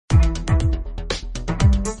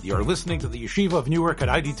You're listening to the Yeshiva of Newark at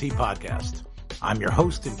IDT podcast. I'm your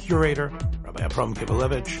host and curator, Rabbi Abram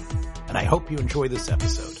Kibalevich, and I hope you enjoy this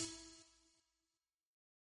episode.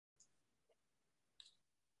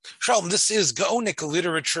 Shalom, this is Gaonic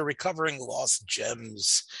Literature, Recovering Lost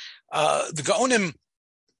Gems. The Gaonim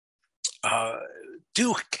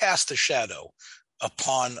do cast a shadow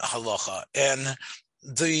upon halacha, and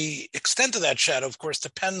the extent of that shadow, of course,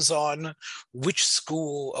 depends on which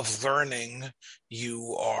school of learning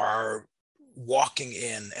you are walking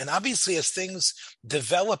in. And obviously, as things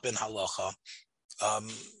develop in halacha,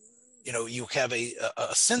 you have a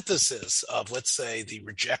synthesis of, let's say,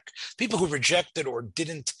 people who rejected or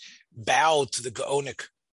didn't bow to the Gaonic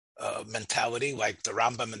mentality, like the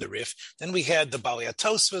Rambam and the Rif. Then we had the Balei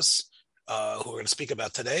Tosfos, who we're going to speak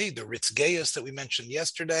about today, the Ritz Gaius that we mentioned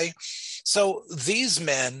yesterday. So these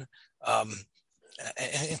men,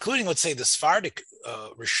 including, let's say, the Sephardic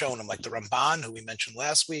Rishonim, like the Ramban, who we mentioned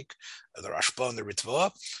last week, the Rashba and the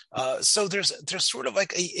Ritva. So there's sort of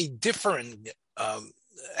like a different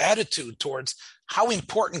attitude towards how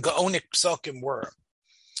important Gaonic psukim were.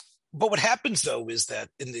 But what happens, though, is that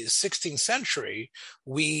in the 16th century,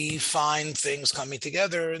 we find things coming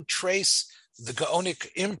together and trace the Gaonic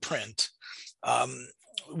imprint.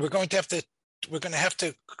 We're going to have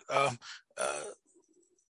to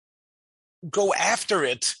go after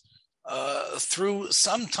it through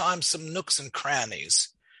sometimes some nooks and crannies,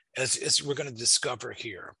 as we're going to discover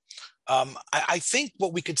here. I think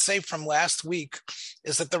what we could say from last week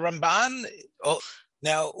is that the Ramban,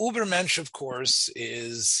 now Übermensch, of course,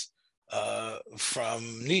 is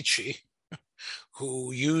from Nietzsche,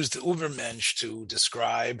 who used Übermensch to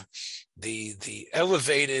describe the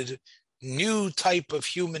elevated new type of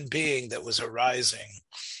human being that was arising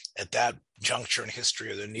at that juncture in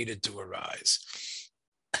history, or that needed to arise.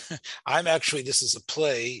 This is a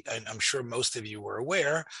play, and I'm sure most of you were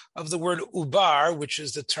aware of the word ubar, which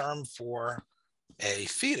is the term for a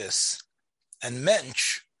fetus, and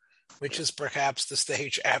mensch, which is perhaps the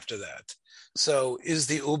stage after that. So is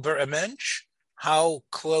the uber a mensch? How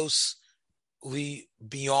closely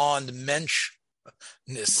beyond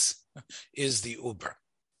menschness is the uber?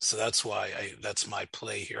 So that's why that's my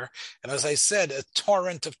play here. And as I said, a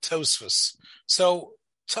torrent of Tosfos. So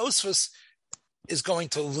Tosfos is going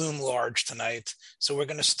to loom large tonight. So we're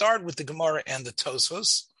going to start with the Gemara and the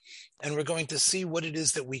Tosfos, and we're going to see what it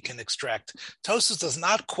is that we can extract. Tosfos does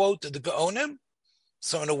not quote the Gaonim,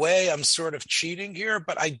 so in a way I'm sort of cheating here,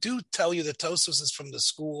 but I do tell you that Tosfos is from the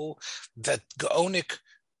school that Gaonic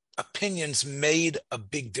opinions made a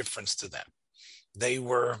big difference to them. They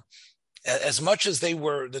were, as much as they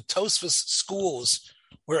were, the Tosfos schools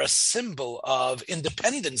were a symbol of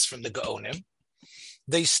independence from the Gaonim,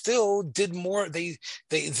 they still did more. They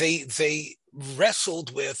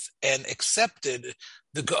wrestled with and accepted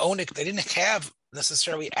the Gaonic. They didn't have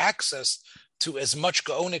necessarily access to as much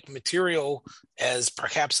Gaonic material as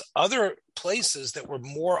perhaps other places that were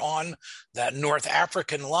more on that North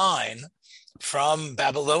African line from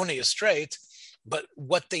Babylonia straight. But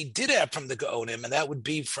what they did have from the Gaonim, and that would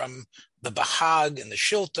be from the Bahag and the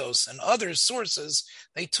Shiltos and other sources,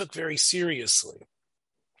 they took very seriously.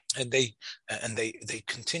 And they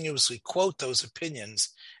continuously quote those opinions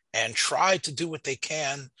and try to do what they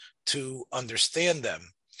can to understand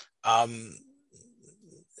them.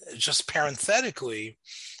 Just parenthetically,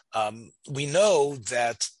 we know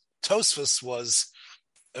that Tosfos was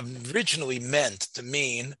originally meant to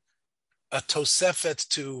mean a Tosefet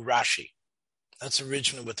to Rashi. That's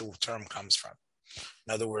originally what the term comes from.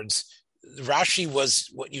 In other words, Rashi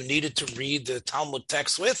was what you needed to read the Talmud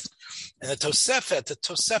text with, and the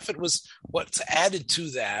Tosefet was what's added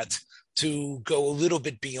to that to go a little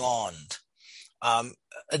bit beyond. And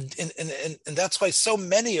that's why so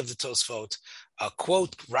many of the Tosfot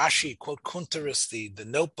quote Rashi, quote Kunteris, the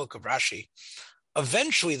notebook of Rashi.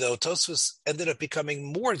 Eventually, though, Tosfos ended up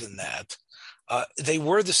becoming more than that. They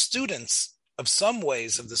were the students of some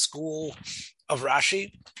ways of the school of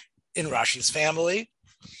Rashi, in Rashi's family.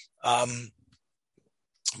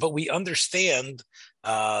 But we understand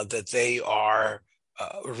that they are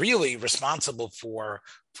really responsible for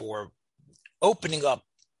opening up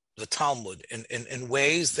the Talmud in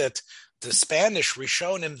ways that the Spanish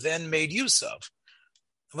Rishonim then made use of.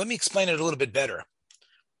 Let me explain it a little bit better.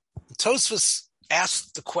 Tosfos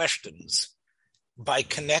asked the questions by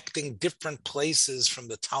connecting different places from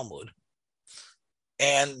the Talmud.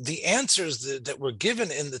 And the answers that were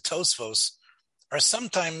given in the Tosfos are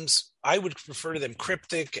sometimes, I would refer to them,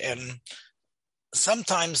 cryptic and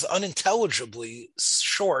sometimes unintelligibly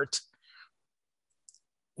short,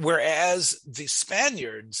 whereas the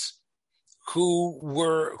Spaniards,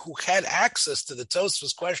 who had access to the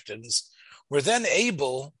Tosfos questions were then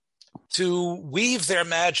able to weave their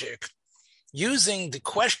magic using the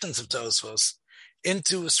questions of Tosfos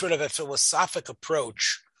into sort of a philosophic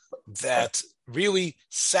approach that really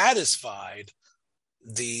satisfied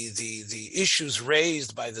the issues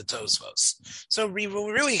raised by the Tosfos. So what we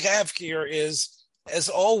really have here is, as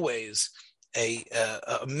always, a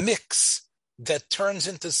mix that turns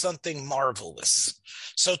into something marvelous.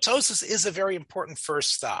 So Tosfos is a very important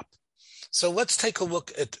first stop. So let's take a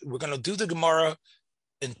look at, we're going to do the Gemara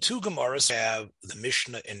in two Gemaras. We have the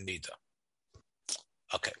Mishnah in Nida.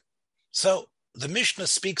 Okay, so the Mishnah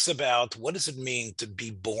speaks about what does it mean to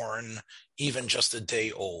be born even just a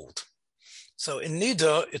day old. So in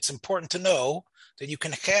Nida, it's important to know that you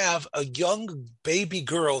can have a young baby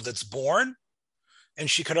girl that's born,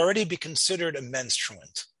 and she could already be considered a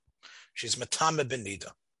menstruant. She's Matama ben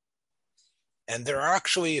Nida. And there are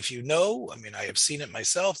actually, if you know, I mean, I have seen it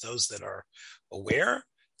myself, those that are aware,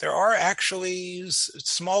 there are actually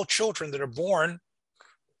small children that are born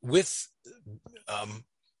with,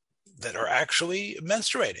 that are actually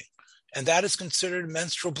menstruating. And that is considered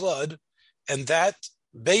menstrual blood. And that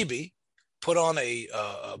baby put on a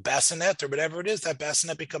bassinet or whatever it is, that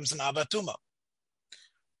bassinet becomes an avatuma.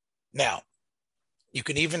 Now, you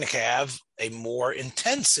can even have a more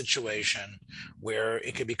intense situation where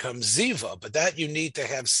it could become ziva, but that you need to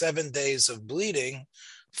have 7 days of bleeding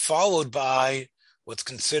followed by what's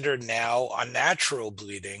considered now unnatural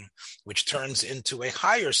bleeding, which turns into a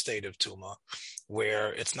higher state of tuma,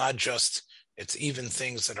 where it's not just, it's even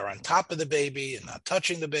things that are on top of the baby and not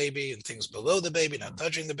touching the baby, and things below the baby, not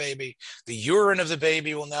touching the baby. The urine of the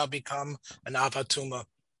baby will now become an avatuma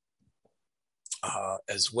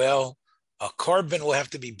as well. A korban will have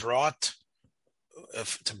to be brought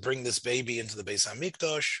to bring this baby into the Beis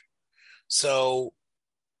Hamikdash. So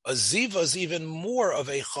a ziva is even more of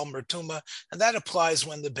a chomer tuma, and that applies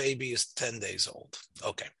when the baby is 10 days old.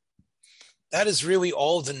 Okay. That is really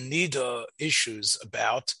all the nida issues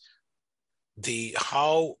about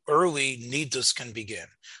how early nidus can begin,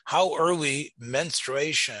 how early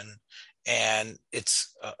menstruation and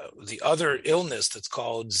it's the other illness that's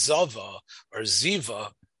called zava or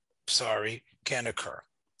ziva, can occur.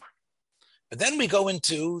 But then we go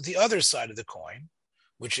into the other side of the coin,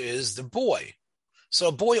 which is the boy. So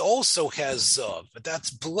a boy also has zav, but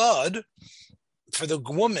that's blood for the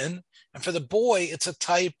woman, and for the boy, it's a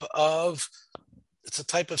type of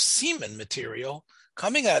semen material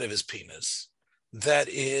coming out of his penis that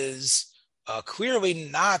is clearly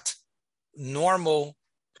not normal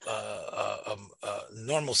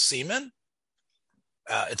normal semen.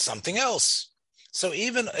 It's something else. So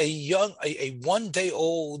even a 1 day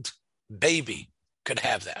old baby could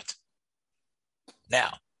have that.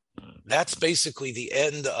 Now, that's basically the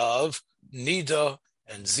end of Nida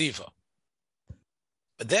and Ziva.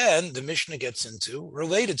 But then the Mishnah gets into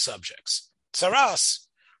related subjects. Tsaras,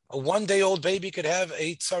 a 1 day old baby could have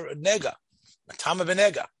a nega, matama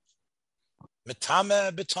benega,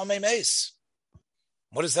 matama betome meis.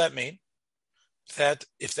 What does that mean? That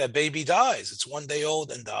if that baby dies, it's 1 day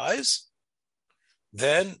old and dies,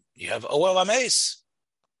 then you have Oel Ames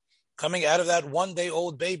coming out of that 1 day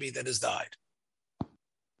old baby that has died.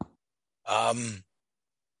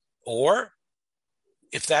 Or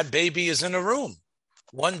if that baby is in a room,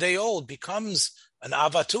 1 day old, becomes an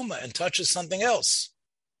avatuma and touches something else,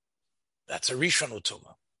 that's a rishon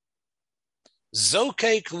utuma.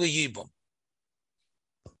 Zokek liyibum.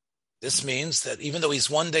 This means that even though he's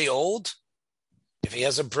 1 day old, if he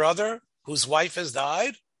has a brother whose wife has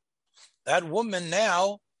died, that woman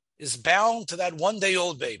now is bound to that 1 day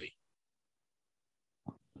old baby.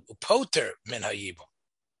 Upoter min hayibum.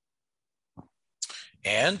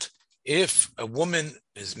 And if a woman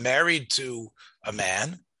is married to a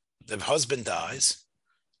man, the husband dies,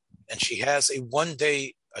 and she has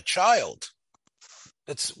a child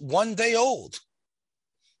that's 1 day old,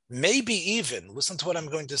 maybe even, listen to what I'm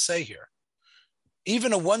going to say here,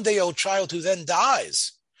 even a 1 day old child who then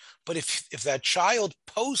dies. But if that child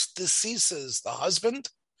post-deceases the husband,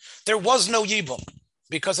 there was no yibum,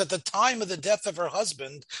 because at the time of the death of her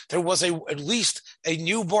husband, there was at least a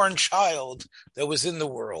newborn child that was in the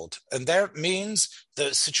world. And that means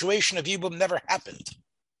the situation of yibum never happened.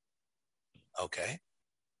 Okay.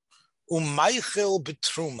 Umaychil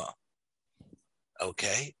betruma.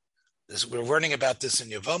 Okay. We're learning about this in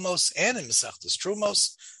Yevamos and in Masechtas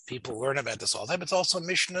Trumos. People learn about this all the time. It's also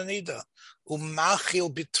Mishnah Nida.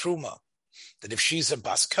 Umachil bitruma. That if she's a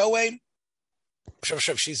bas Kohen,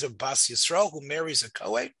 if she's a bas Yisrael who marries a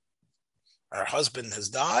Kohen, her husband has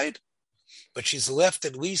died, but she's left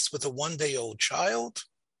at least with a 1 day old child,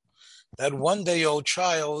 that one-day-old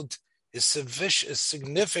child is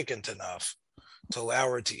significant enough to allow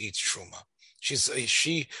her to eat truma.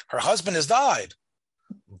 Her husband has died,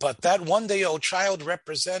 but that one-day-old child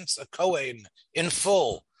represents a Kohen in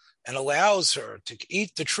full and allows her to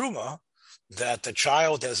eat the truma that the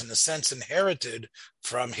child has, in a sense, inherited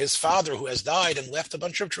from his father who has died and left a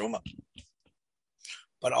bunch of truma.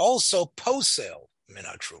 But also posel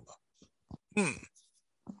mina truma.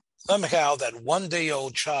 Somehow that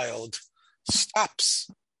one-day-old child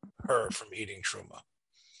stops her from eating truma.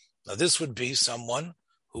 Now this would be someone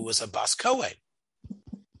who was a bas Kohen.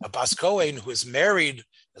 A bas Kohen who is married,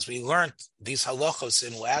 as we learned these halachos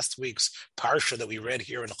in last week's parsha that we read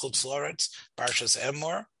here in Chutz La'aretz, Parshas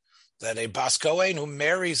Emor, that a bas Kohen who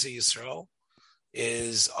marries Yisrael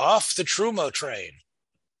is off the truma train.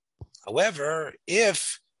 However,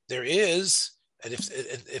 if her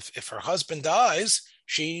husband dies,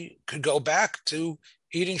 she could go back to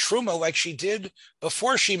eating truma like she did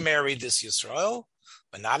before she married this Yisrael,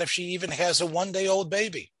 but not if she even has a one-day-old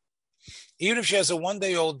baby. Even if she has a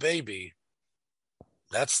one-day-old baby,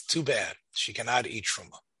 that's too bad. She cannot eat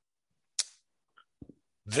truma.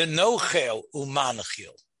 V'nochel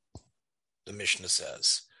umanchil, the Mishnah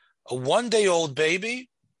says. A one-day-old baby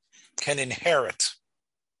can inherit.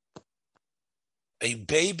 A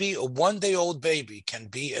one-day-old baby can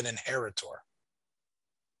be an inheritor.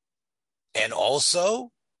 And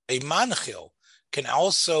also, a manchil can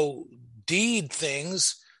also deed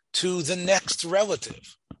things to the next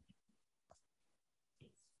relative.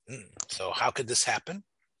 So how could this happen?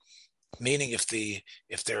 Meaning and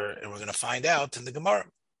we're going to find out in the Gemara,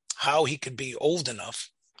 how he could be old enough.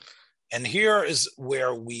 And here is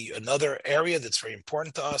where another area that's very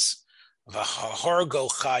important to us, v'hargo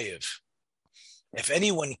chayiv. If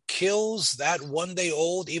anyone kills that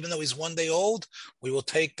one-day-old, even though he's one day old, we will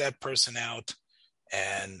take that person out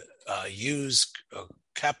and use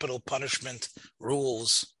capital punishment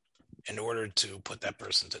rules in order to put that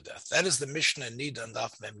person to death. That is the Mishnah Nida and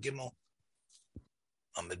Daf Mem Gimel.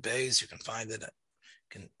 Amid Beis, you can find it.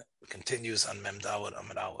 Continues on Mem Daled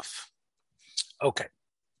Amid Aleph. Okay.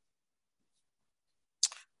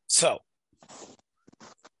 So,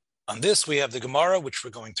 on this we have the Gemara, which we're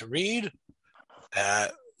going to read,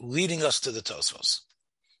 leading us to the Tosfos.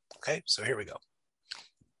 Okay, so here we go.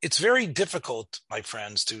 It's very difficult, my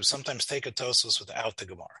friends, to sometimes take a Tosfos without the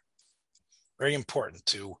Gemara. Very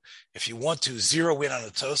important if you want to zero in on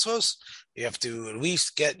a Tosfos, you have to at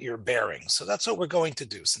least get your bearings. So that's what we're going to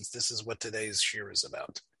do, since this is what today's shir is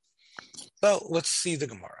about. So let's see the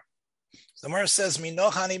Gemara. The Gemara says,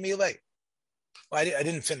 Minohani Milei. Well, I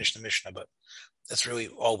didn't finish the Mishnah, but that's really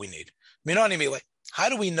all we need. Minohani Milei. How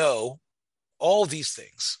do we know all these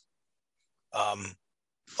things?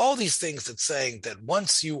 All these things that's saying that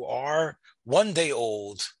once you are one day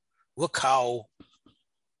old, look how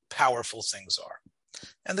powerful things are.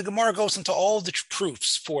 And the Gemara goes into all the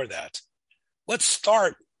proofs for that. Let's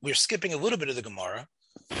start, we're skipping a little bit of the Gemara,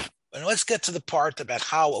 and let's get to the part about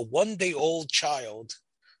how a one-day-old child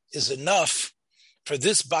is enough for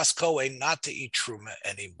this Bas Kohen not to eat Truma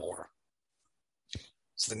anymore.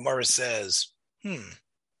 So the Gemara says, Uposo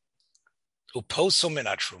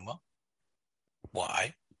minat Truma.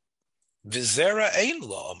 Why? Vizera ein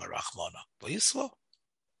lo amarachmana. V'yislo.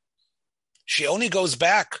 She only goes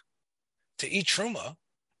back to eat Truma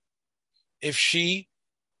if she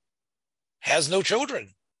has no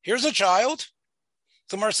children. Here's a child.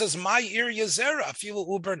 The Gemara says, "My ir yazera afilu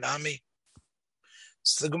uber nami."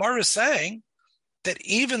 So the Gemara is saying that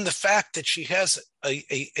even the fact that she has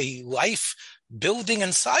a life building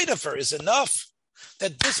inside of her is enough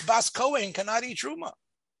that this Bas Kohen cannot eat Truma.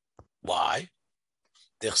 Why?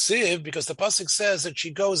 Because the pasuk says that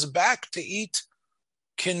she goes back to eat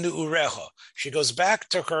kinu'ureha. She goes back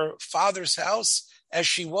to her father's house as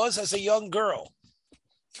she was as a young girl.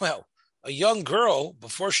 Well, a young girl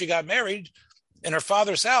before she got married in her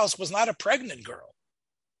father's house was not a pregnant girl.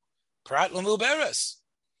 Prat l'muberes.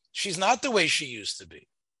 She's not the way she used to be.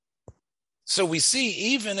 So we see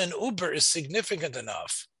even an uber is significant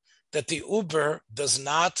enough that the uber does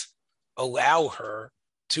not allow her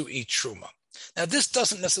to eat truma. Now, this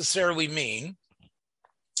doesn't necessarily mean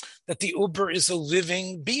that the uber is a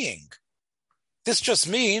living being. This just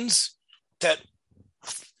means that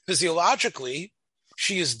physiologically,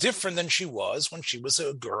 she is different than she was when she was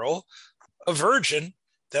a girl, a virgin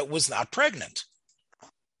that was not pregnant.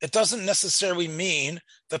 It doesn't necessarily mean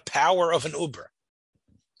the power of an uber.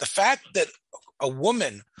 The fact that a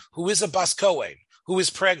woman who is a Bas Kohen, who is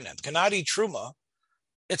pregnant, cannot eat truma,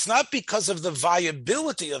 it's not because of the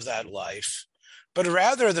viability of that life, but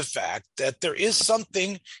rather the fact that there is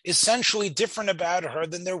something essentially different about her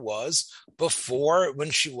than there was before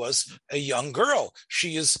when she was a young girl.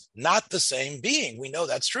 She is not the same being. We know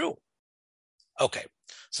that's true. Okay,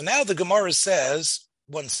 so now the Gemara says,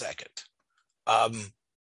 one second.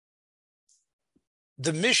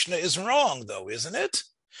 The Mishnah is wrong, though, isn't it?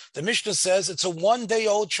 The Mishnah says it's a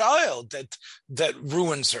one-day-old child that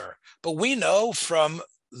ruins her. But we know from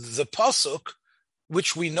the Pasuk,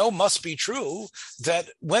 which we know must be true, that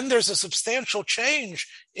when there's a substantial change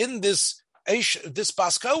in this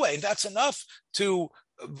Bas Kohen, that's enough to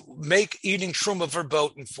make eating Truma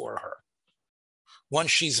verboten for her. Once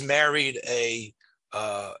she's married a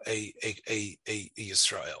Yisrael.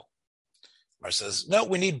 Mar says, no,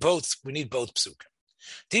 we need both. We need both psukim.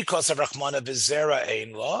 Because of Rachmana v'zera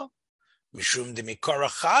ein la, mishum demikara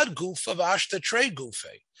chad gufa v'ashta trei gufe.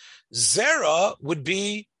 Zera would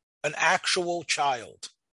be an actual child.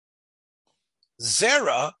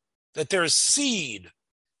 Zera, that there's seed.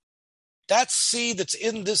 That seed that's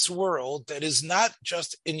in this world that is not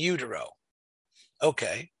just in utero.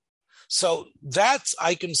 Okay. So that's,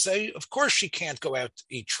 I can say, of course she can't go out to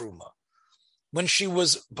eat truma.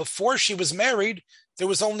 Before she was married, there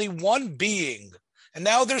was only one being, and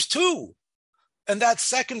now there's two. And that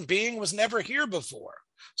second being was never here before.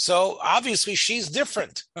 So obviously she's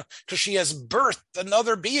different because she has birthed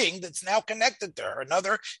another being that's now connected to her,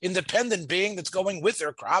 another independent being that's going with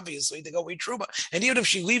her, obviously, to go eat truma. And even if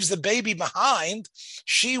she leaves the baby behind,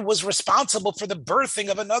 she was responsible for the birthing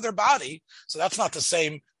of another body. So that's not the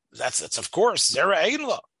same. That's of course zera ein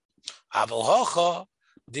la. Aval hocha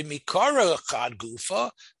dimikara chad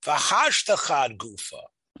gufa v'hashta chad gufa.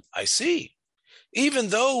 I see. Even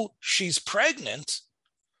though she's pregnant,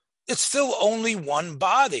 it's still only one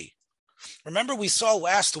body. Remember, we saw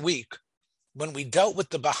last week when we dealt with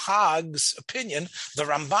the Bahag's opinion, the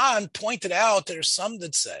Ramban pointed out there's some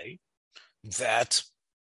that say that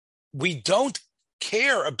we don't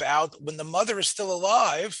care about when the mother is still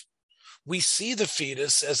alive. We see the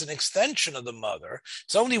fetus as an extension of the mother.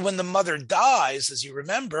 It's only when the mother dies, as you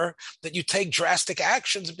remember, that you take drastic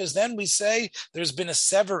actions, because then we say there's been a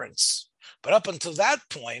severance. But up until that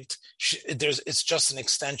point, it's just an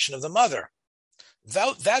extension of the mother.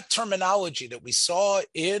 That terminology that we saw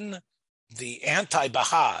in the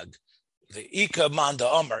anti-Bahag, the Ika Manda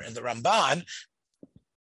Omer in the Ramban,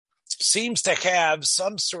 seems to have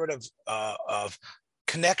some sort of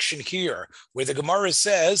connection here, where the Gemara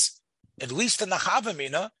says, at least in the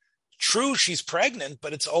Havamina, true, she's pregnant,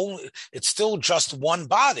 but it's still just one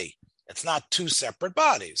body. It's not two separate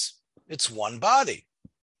bodies. It's one body.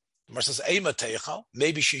 The Gemara says, Eima Teicha,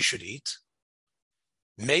 maybe she should eat.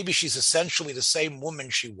 Maybe she's essentially the same woman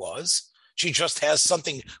she was. She just has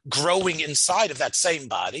something growing inside of that same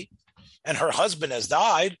body. And her husband has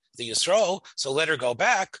died, the Yisrael, so let her go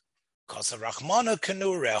back. Because of Rachmana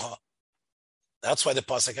Kenureha. That's why the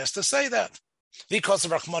Pasuk has to say that. Because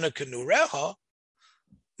of Rachmana Kenureha,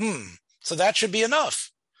 so that should be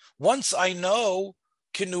enough. Once I know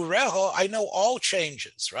Kenureha, I know all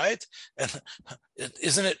changes, right? And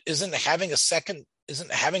isn't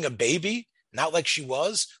having a baby not like she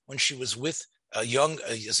was when she was with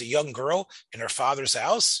as a young girl in her father's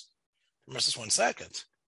house? Just 1 second.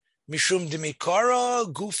 Mishum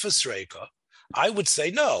dimikara gufas reika. I would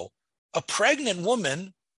say no. A pregnant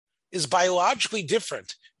woman is biologically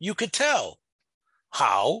different. You could tell.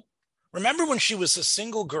 How? Remember when she was a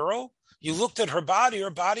single girl? You looked at her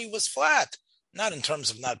body was flat. Not in terms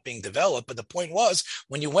of not being developed, but the point was,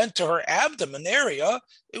 when you went to her abdomen area,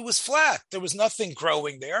 it was flat. There was nothing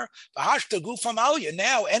growing there.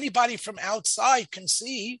 Now, anybody from outside can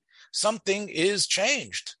see something is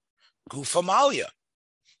changed. Gufamalia.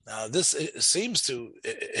 Now, this seems to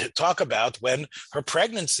talk about when her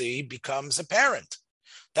pregnancy becomes apparent.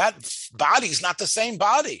 That body's not the same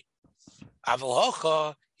body.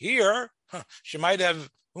 Aval here, she might have,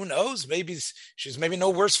 who knows, maybe she's no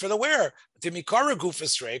worse for the wear.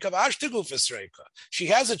 She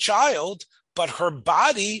has a child, but her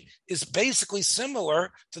body is basically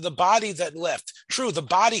similar to the body that left. True, the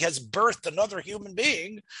body has birthed another human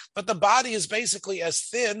being, but the body is basically as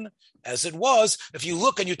thin as it was. If you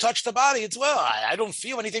look and you touch the body, I don't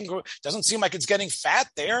feel anything. It doesn't seem like it's getting fat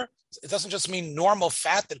there. It doesn't just mean normal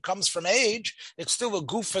fat that comes from age. It's still a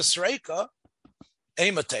gufas reika.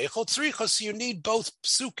 So you need both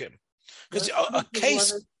psukim. Because a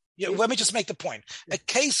case, let me just make the point. A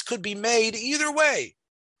case could be made either way.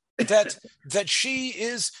 That she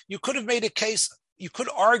is, you could have made a case you could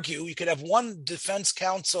argue, you could have one defense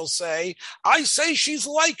counsel say, I say she's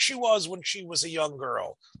like she was when she was a young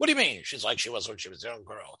girl. What do you mean? She's like she was when she was a young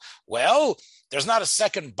girl. Well, there's not a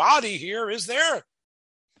second body here, is there?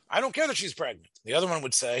 I don't care that she's pregnant. The other one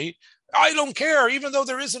would say, I don't care, even though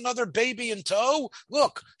there is another baby in tow.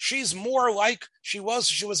 Look, she's more like she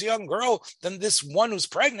was a young girl than this one who's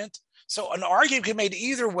pregnant. So an argument can be made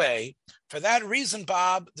either way. For that reason,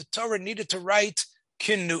 Bob, the Torah needed to write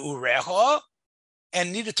Kinnu Urecha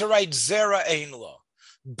and needed to write Zera Ein Lo.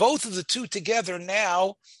 Both of the two together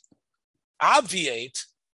now obviate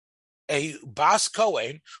a Bas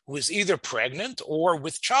Kohen who is either pregnant or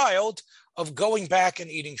with child of going back and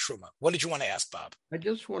eating Truma. What did you want to ask, Bob? I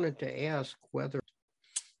just wanted to ask whether...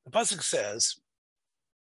 The pasuk says,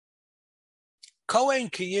 Kohen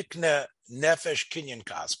ki yikne nefesh kinyan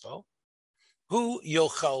kaspo, hu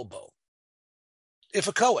yochel bo. If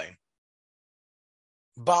a Kohen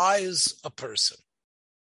buys a person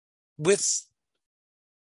with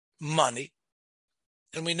money,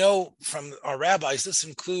 and we know from our rabbis, this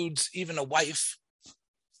includes even a wife.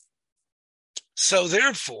 So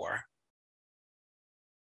therefore,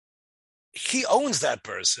 he owns that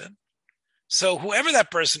person. So whoever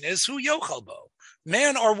that person is, hu yochel bo,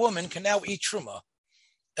 man or woman can now eat Truma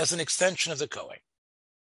as an extension of the Kohen.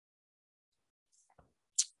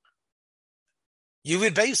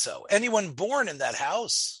 Yuvid Beso, anyone born in that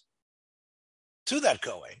house to that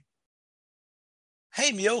Kohen,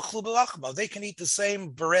 hey, miyochlu b'lachma, they can eat the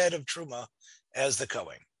same bread of Truma as the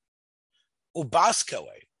Kohen. Ubas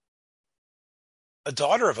Kohen, a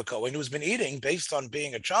daughter of a Kohen who's been eating based on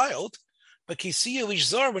being a child, but Kisiya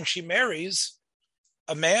Lishzor, when she marries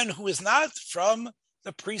a man who is not from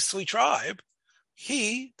the priestly tribe,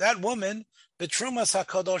 that woman, the Trumas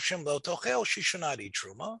HaKadoshim Lo Tochel, she should not eat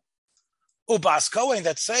Truma. Ubas Kohen,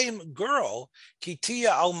 that same girl, Kitiya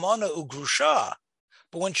Almana Ugrusha,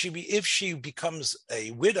 but if she becomes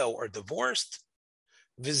a widow or divorced,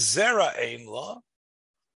 Vizera Ein Lo,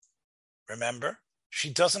 remember, she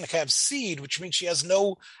doesn't have seed, which means she has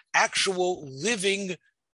no actual living,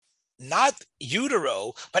 not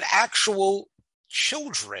utero, but actual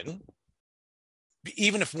children,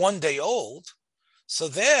 even if one day old. So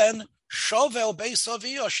then, Shovel Beis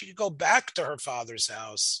Aviyah, she could go back to her father's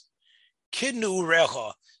house. Kinnu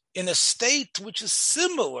Recha, in a state which is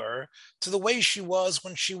similar to the way she was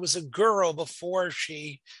when she was a girl before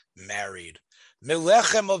she married.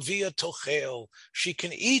 Melechem Aviyah Tochel, she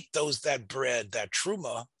can eat that bread, that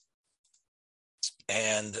Truma,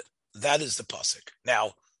 and that is the pasuk.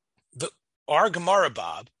 Now, our Gemara,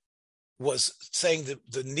 Bob, was saying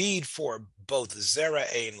the need for both Zera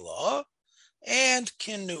Ein Lo and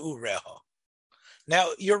Kinnu Urecha.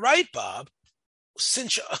 Now, you're right, Bob.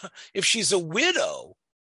 Since if she's a widow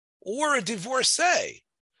or a divorcee,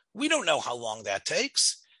 we don't know how long that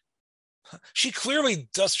takes. She clearly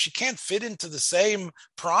she can't fit into the same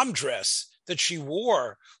prom dress that she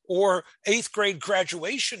wore or 8th grade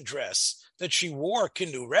graduation dress that she wore,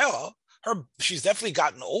 Kinnu Urecha. She's definitely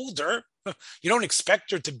gotten older. You don't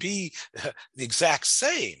expect her to be the exact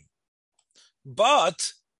same.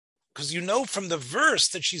 But, because you know from the verse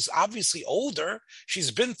that she's obviously older,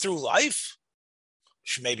 she's been through life.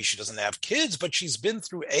 Maybe she doesn't have kids, but she's been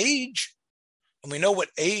through age. And we know what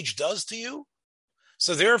age does to you.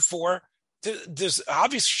 So therefore, there's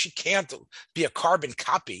obviously she can't be a carbon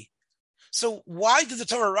copy. So why did the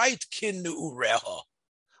Torah write Kinnu Urecha?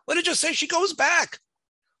 Let it just say she goes back.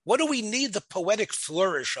 What do we need the poetic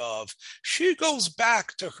flourish of? She goes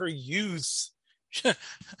back to her youth. I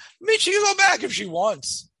mean, she can go back if she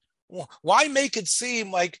wants. Why make it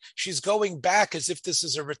seem like she's going back as if this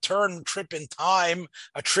is a return trip in time,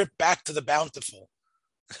 a trip back to the bountiful?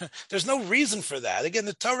 There's no reason for that. Again,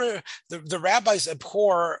 the Torah, the rabbis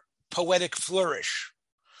abhor poetic flourish.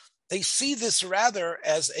 They see this rather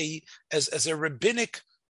as a rabbinic,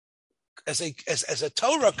 as a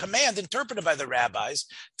Torah command interpreted by the rabbis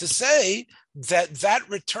to say that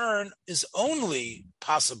return is only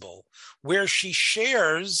possible where she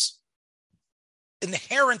shares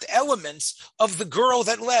inherent elements of the girl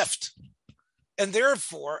that left. And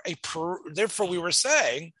therefore we were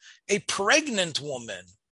saying a pregnant woman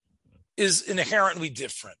is inherently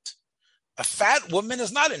different. A fat woman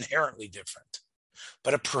is not inherently different,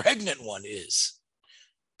 but a pregnant one is,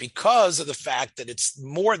 because of the fact that it's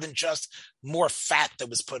more than just more fat that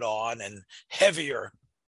was put on and heavier.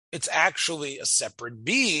 It's actually a separate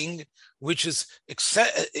being, which is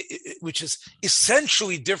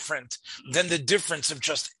essentially different than the difference of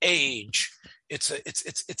just age. It's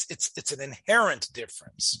an inherent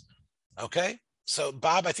difference. Okay, so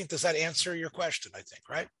Bob, I think does that answer your question? I think,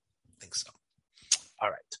 right? I think so. All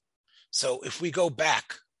right. So if we go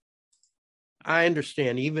back, I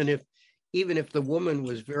understand. Even if the woman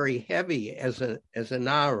was very heavy as a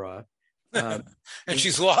Nara, and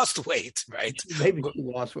she's lost weight, right? maybe she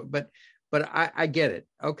lost weight, but I get it.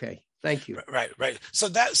 Okay, thank you. Right. So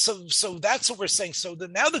that's what we're saying. So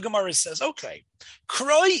now the Gemara says, okay,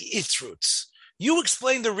 kroi itrutz. You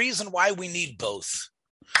explain the reason why we need both,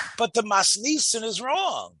 but the Masnisin is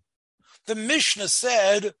wrong. The Mishnah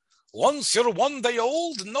said, once you're 1 day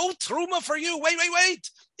old, no truma for you. Wait.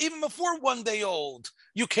 Even before 1 day old,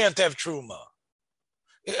 you can't have truma.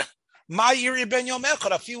 Ma'iri ben yom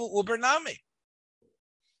echad afilu ubernami.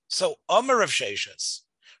 So Amar Rav Sheshes.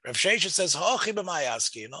 Rav Sheshes says, Hachi b'may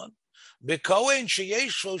askinon. B'kohen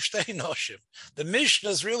sheyesh lo shtei noshim. The Mishnah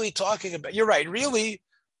is really talking about, you're right, really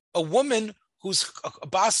a woman who's a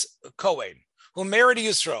bas Kohen, who married a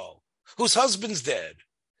Yisrael, whose husband's dead.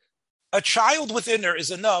 A child within her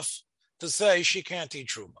is enough to say she can't eat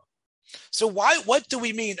truma. So what do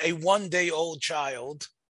we mean a 1 day old child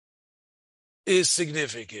is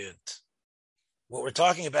significant? What we're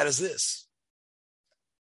talking about is this.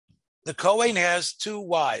 The Kohen has 2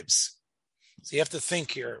 wives. So you have to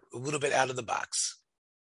think here a little bit out of the box.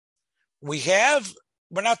 We're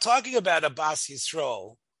not talking about a Bas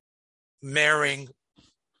Yisrael marrying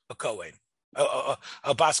a Kohen, a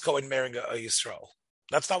Bas Kohen marrying a Yisrael.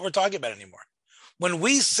 That's not what we're talking about anymore. When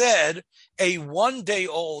we said a 1 day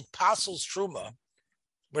old Pasul's Truma,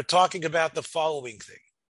 we're talking about the following thing.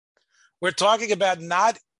 We're talking about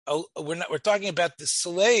we're talking about the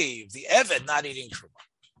slave, the Eved, not eating Truma.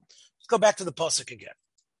 Let's go back to the Pasuk again.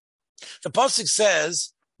 The Pasuk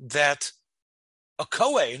says that a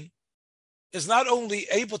Kohen is not only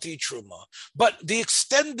able to eat Truma, but the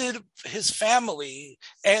extended, his family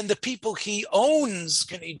and the people he owns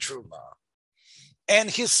can eat Truma. And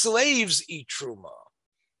his slaves eat truma.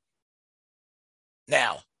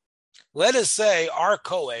 Now, let us say our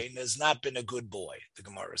Kohen has not been a good boy, the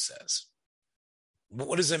Gemara says.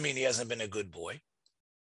 What does it mean he hasn't been a good boy?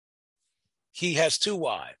 He has 2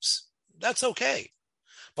 wives. That's okay.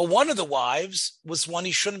 But one of the wives was one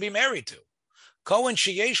he shouldn't be married to. Kohen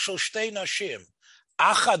sheyesh lo shtei nashim,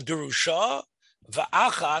 achat gerusha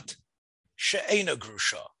va'achat she'ena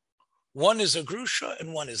gerusha. One is a gerusha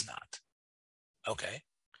and one is not. Okay.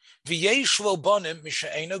 V'yesh lo banim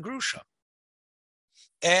mishe'ena grusha.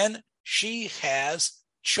 And she has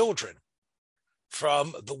children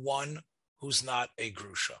from the one who's not a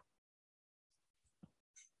grusha.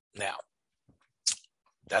 Now,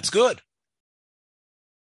 that's good.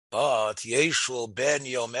 But yesh lo ben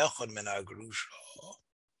yom echad min grusha.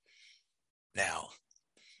 Now,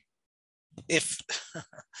 if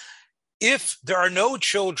there are no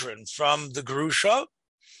children from the grusha,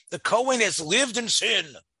 the Kohen has lived in sin.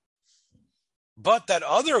 But that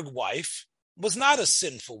other wife was not a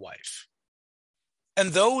sinful wife.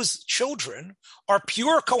 And those children are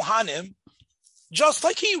pure Kohanim, just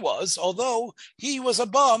like he was, although he was a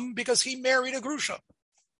bum because he married a Grusha.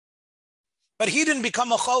 But he didn't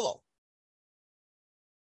become a Cholol.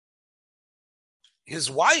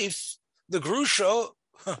 His wife, the Grusha,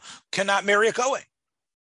 cannot marry a Kohen.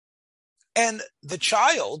 And the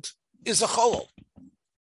child is a Cholol.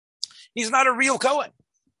 He's not a real Kohen.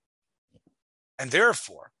 And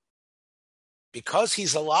therefore, because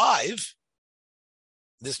he's alive,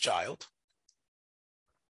 this child,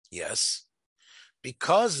 yes,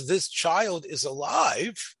 because this child is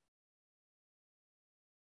alive,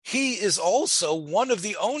 he is also one of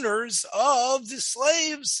the owners of the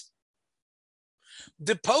slaves.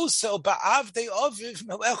 Deposel ba'avdei aviv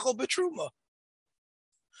melechol betruma.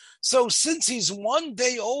 So since he's 1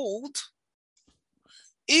 day old,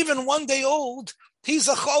 even 1 day old, he's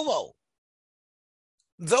a cholol.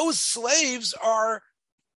 Those slaves are,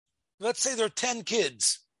 let's say they're 10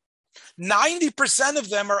 kids. 90% of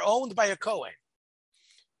them are owned by a Kohen.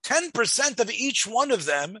 10% of each one of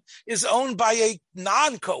them is owned by a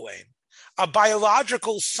non-Kohen, a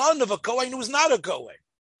biological son of a Kohen who's not a Kohen.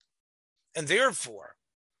 And therefore,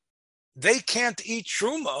 they can't eat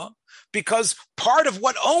Truma because part of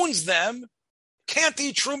what owns them can't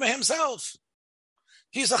eat Truma himself.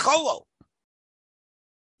 He's a Cholol.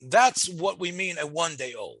 That's what we mean a 1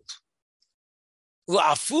 day old.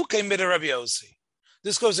 La'afuke mit Rabbi Yossi.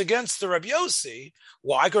 This goes against the Rabbi Yossi.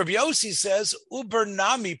 Why? Rabbi Yossi says, Uber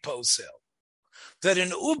nami posel. That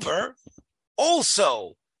an Uber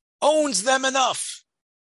also owns them enough.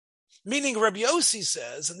 Meaning Rabbi Yossi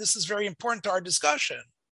says, and this is very important to our discussion,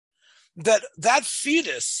 that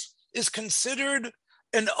fetus is considered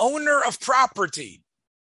an owner of property.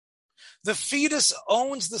 The fetus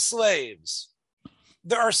owns the slaves.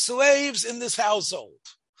 There are slaves in this household.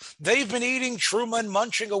 They've been eating truma and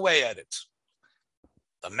munching away at it.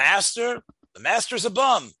 The master's a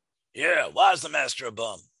bum. Yeah, why's the master a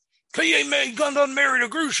bum? Because he ain't done married a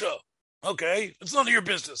grusha. Okay, it's none of your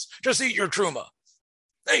business. Just eat your truma.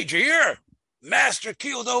 Hey, did you hear? Master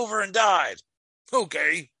keeled over and died.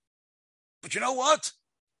 Okay. But you know what?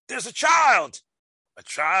 There's a child. A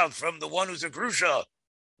child from the one who's a grusha.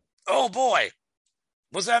 Oh, boy.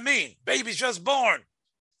 What's that mean? Baby's just born.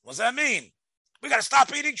 What's that mean? We got to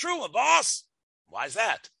stop eating truma, boss. Why is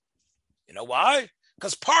that? You know why?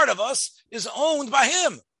 Because part of us is owned by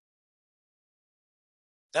him.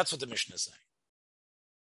 That's what the Mishnah is saying.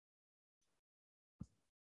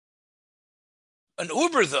 An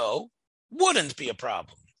Uber, though, wouldn't be a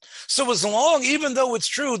problem. So as long, even though it's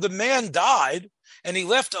true, the man died and he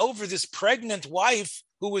left over this pregnant wife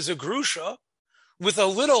who was a grusha with a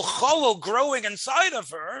little cholol growing inside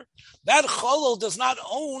of her, that cholol does not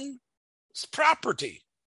own property.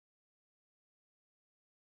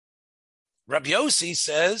 Rabbi Yossi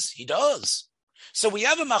says he does. So we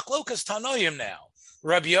have a machlokas tanoim now.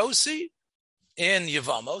 Rabbi Yossi in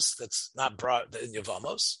Yevamos, that's not brought in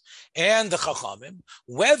Yevamos, and the Chachamim,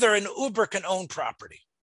 whether an Uber can own property.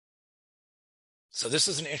 So this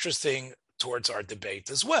is an interesting towards our debate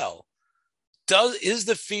as well. Is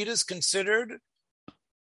the fetus considered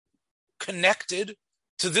connected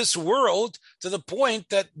to this world to the point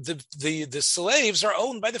that the slaves are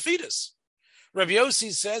owned by the fetus? Rabbi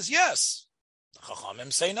Yossi says yes. The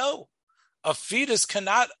Chachamim say no. A fetus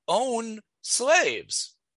cannot own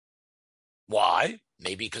slaves. Why?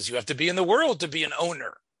 Maybe because you have to be in the world to be an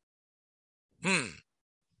owner.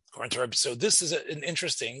 According to Rabbi, so this is an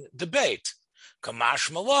interesting debate.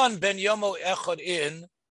 Kamash Malan ben Yomo Echad in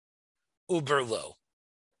Uberlo.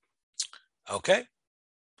 Okay,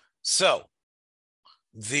 so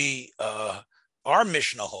the our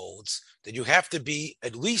Mishnah holds that you have to be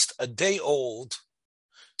at least a day old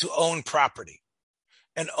to own property.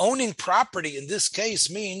 And owning property in this case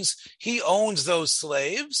means he owns those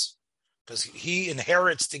slaves because he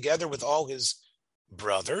inherits together with all his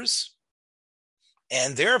brothers.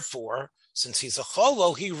 And therefore, since he's a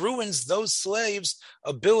cholo, he ruins those slaves'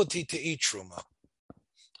 ability to eat truma.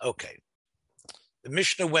 Okay. The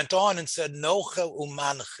Mishnah went on and said, nochel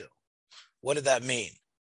umanchil. What did that mean?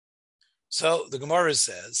 So the Gemara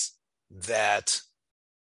says that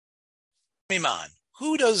Miman,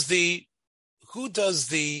 who does the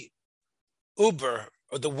Uber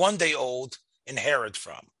or the 1 day old inherit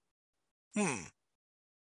from?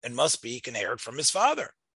 It must be he can inherit from his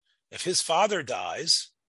father. If his father dies,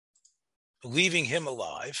 leaving him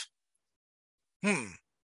alive,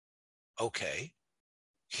 okay,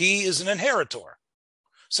 he is an inheritor.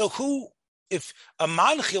 So if a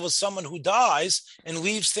manchil is someone who dies and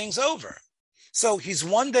leaves things over. So he's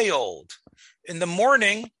 1 day old. In the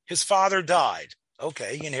morning, his father died.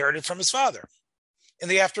 Okay, he inherited from his father. In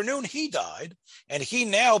the afternoon, he died, and he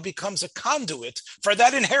now becomes a conduit for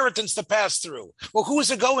that inheritance to pass through. Well, who is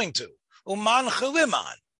it going to? Uman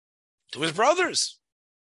chiliman, to his brothers.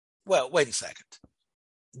 Well, wait a second.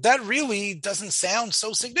 That really doesn't sound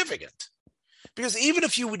so significant. Because even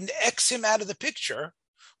if you would X him out of the picture,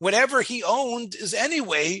 whatever he owned is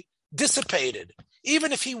anyway dissipated,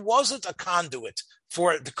 even if he wasn't a conduit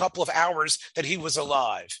for the couple of hours that he was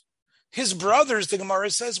alive. His brothers, the Gemara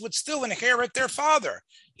says, would still inherit their father.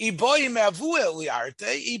 It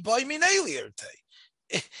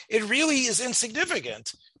really is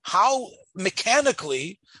insignificant how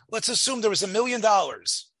mechanically, let's assume there was $1 million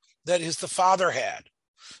that the father had.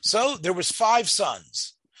 So there was 5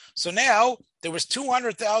 sons. So now there was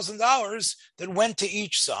 $200,000 that went to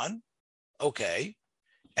each son. Okay.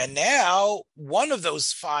 And now one of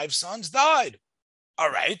those 5 sons died.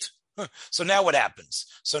 All right. So now what happens?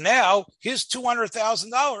 So now his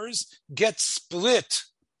 $200,000 gets split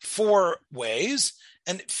 4 ways,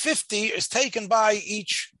 and 50 is taken by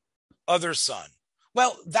each other son.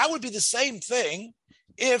 Well, that would be the same thing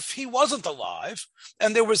if he wasn't alive,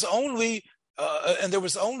 and there was only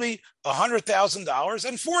 $100,000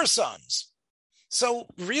 and 4 sons. So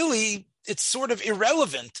really, it's sort of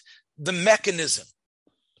irrelevant, the mechanism.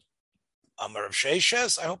 Amar Rav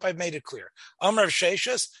Sheshes, I hope I've made it clear. Amar Rav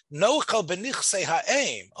Sheshes, nochel benichsei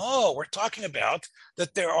ha'em. Oh, we're talking about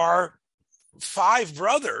that there are 5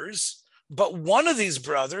 brothers, but one of these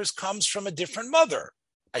brothers comes from a different mother.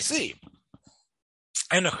 I see.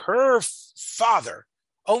 And her father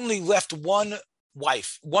only left one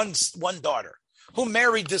wife, one daughter, who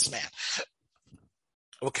married this man.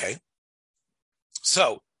 Okay.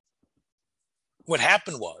 So what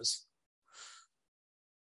happened was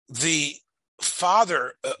the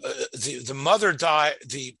father, the mother died,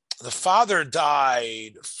 the the father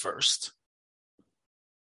died first.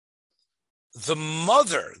 The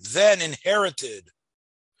mother then inherited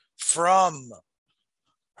from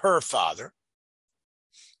her father.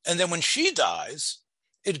 And then when she dies,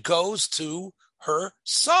 it goes to her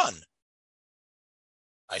son.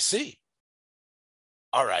 I see.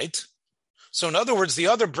 All right. So in other words, the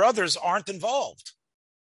other brothers aren't involved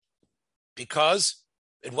because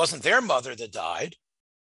it wasn't their mother that died.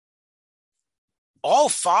 All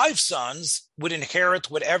 5 sons would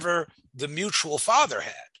inherit whatever the mutual father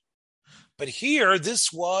had. But here,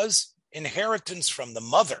 this was inheritance from the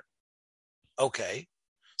mother. Okay.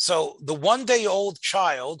 So the 1-day-old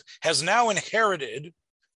child has now inherited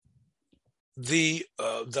the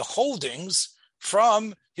holdings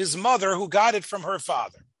from his mother who got it from her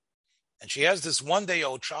father. And she has this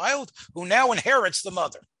 1-day-old child who now inherits the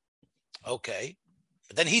mother. Okay.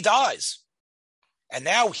 But then he dies. And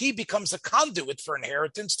now he becomes a conduit for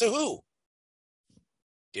inheritance to who?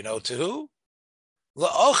 Do you know to who?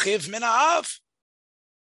 La'ochiv min ha'av.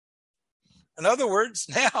 In other words,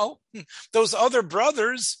 now those other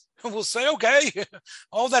brothers will say, okay,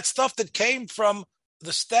 all that stuff that came from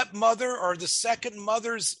the stepmother or the second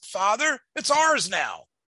mother's father, it's ours now.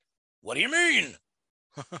 What do you mean?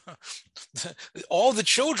 All the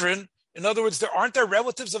children, in other words, aren't there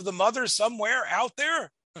relatives of the mother somewhere out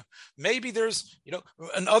there? Maybe there's,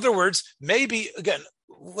 in other words, maybe again,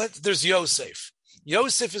 there's Yosef.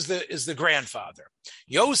 Yosef is the grandfather.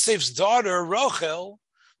 Yosef's daughter Rachel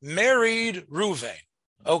married Reuven.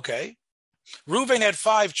 Okay, Reuven had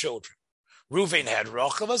 5 children. Reuven had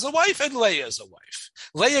Rachel as a wife and Leah as a wife.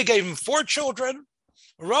 Leah gave him 4 children.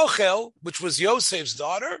 Rachel, which was Yosef's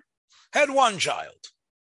daughter, had 1 child.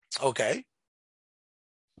 Okay.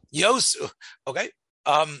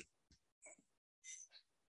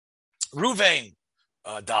 Reuven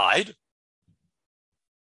died.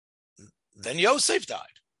 Then Yosef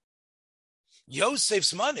died.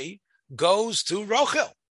 Yosef's money goes to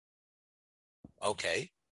Rachel.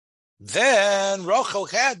 Okay. Then Rachel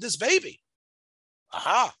had this baby.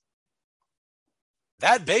 Aha.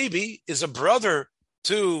 That baby is a brother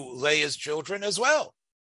to Leah's children as well.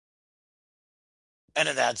 And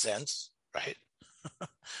in that sense, right?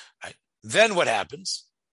 Right. Then what happens?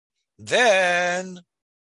 Then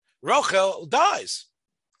Rachel dies.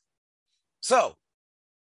 So,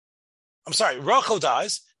 I'm sorry, Rachel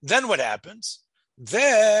dies. Then what happens?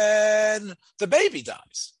 Then the baby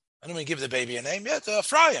dies. I don't even give the baby a name yet.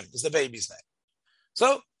 Ephraim is the baby's name.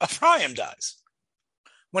 So Ephraim dies.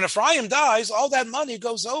 When Ephraim dies, all that money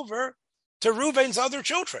goes over to Reuven's other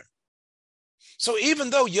children. So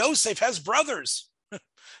even though Yosef has brothers,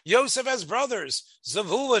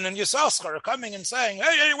 Zavulun and Yisachar are coming and saying,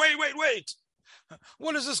 hey, wait.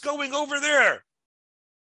 What is this going over there?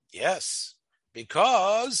 Yes,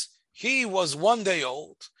 because he was 1 day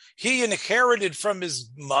old. He inherited from his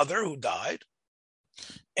mother who died.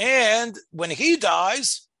 And when he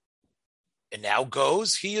dies, it now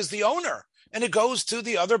goes, he is the owner. And it goes to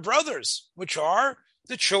the other brothers, which are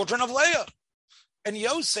the children of Leah. And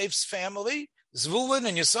Yosef's family, Zvulun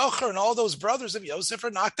and Yisachar and all those brothers of Yosef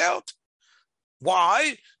are knocked out.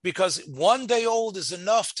 Why? Because 1 day old is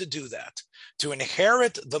enough to do that, to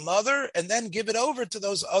inherit the mother and then give it over to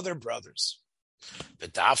those other brothers.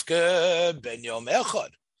 But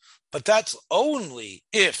that's only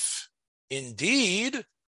if, indeed,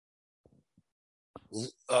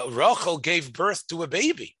 Rachel gave birth to a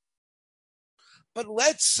baby. But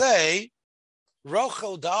let's say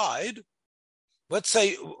Rachel died. Let's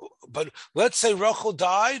say Rachel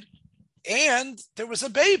died and there was a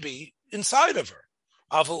baby inside of her.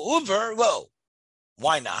 Aval Uver, well,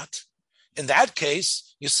 why not? In that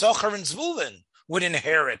case, Yisachar and Zvulun would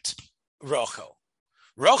inherit Rachel.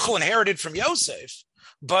 Rachel inherited from Yosef,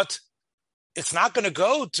 but it's not going to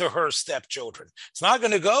go to her stepchildren. It's not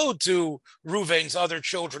going to go to Reuven's other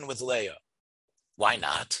children with Leah. Why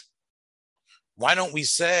not? Why don't we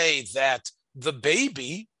say that the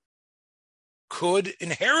baby could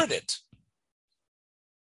inherit it?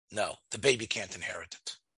 No, the baby can't inherit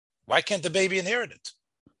it. Why can't the baby inherit it?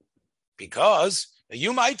 Because,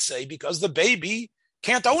 you might say, because the baby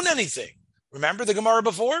can't own anything. Remember the Gemara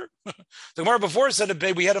before? The Gemara before said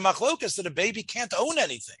we had a machlokas that a baby can't own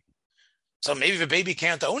anything. So maybe if a baby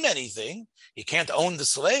can't own anything, he can't own the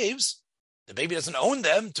slaves. The baby doesn't own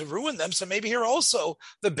them to ruin them. So maybe here also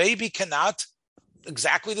the baby cannot,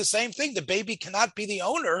 exactly the same thing. The baby cannot be the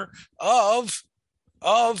owner of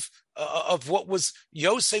what was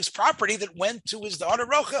Yosef's property that went to his daughter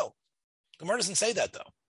Rachel. The Gemara doesn't say that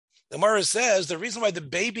though. The Gemara says the reason why the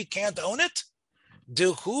baby can't own it,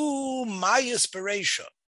 Dehu Mayas Bereisha.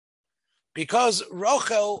 because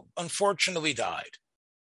Rachel unfortunately died.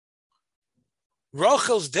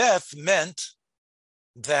 Rachel's death meant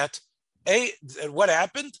that what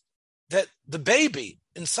happened? That the baby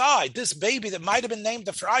inside, this baby that might have been named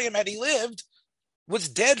Ephraim had he lived, was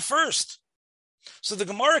dead first. So the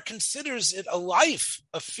Gemara considers it a life,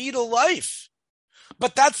 a fetal life.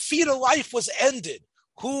 But that fetal life was ended.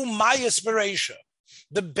 Hu mayas bereisha.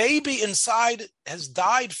 The baby inside has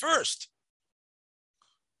died first.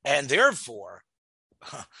 And therefore,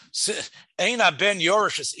 Eina ben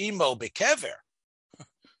Yorish's imo bekever.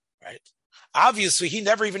 Right? Obviously, he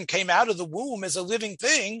never even came out of the womb as a living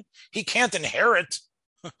thing. He can't inherit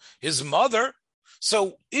his mother.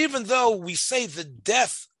 So even though we say the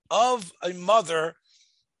death of a mother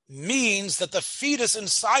means that the fetus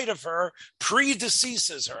inside of her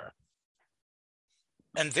predeceases her.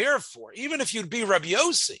 And therefore, even if you'd be Rabbi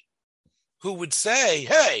Yossi, who would say,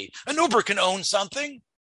 hey, an Uber can own something,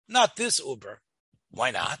 not this Uber.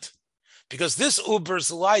 Why not? Because this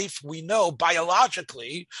Uber's life, we know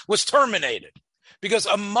biologically, was terminated. Because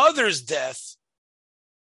a mother's death,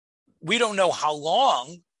 we don't know how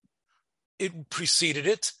long it preceded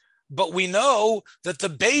it, but we know that the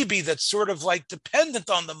baby that's sort of like dependent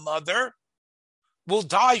on the mother will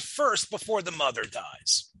die first before the mother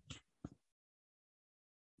dies.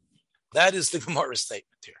 That is the Gemara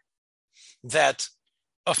statement here. That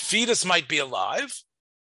a fetus might be alive,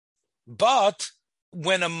 but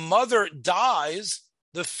when a mother dies,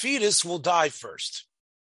 the fetus will die first.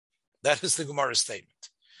 That is the Gemara statement.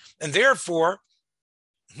 And therefore,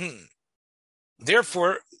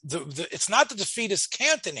 it's not that the fetus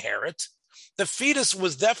can't inherit. The fetus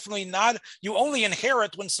was definitely not, you only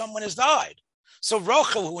inherit when someone has died. So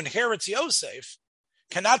Rachel, who inherits Yosef,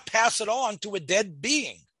 cannot pass it on to a dead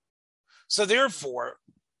being. So therefore,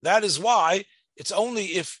 that is why it's only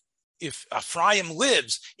if Ephraim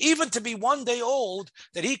lives, even to be one day old,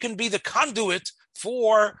 that he can be the conduit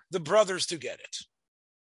for the brothers to get it.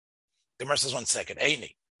 The Gemara says 1 second.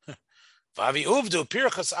 Eini. Vavi uvdu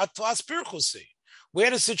pirchas atlas pirchusi. We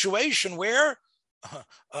had a situation where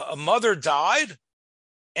a mother died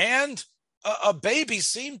and a baby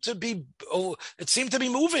seemed to be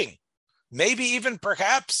moving. Maybe even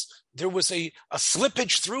perhaps there was a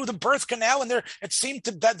slippage through the birth canal, and it seemed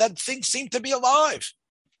to that thing seemed to be alive.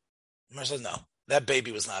 Gemara says, no, that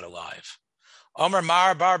baby was not alive. Omer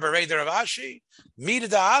Mar Bar Berei de Rav Ashi, Mida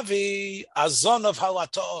Da'avi Azon of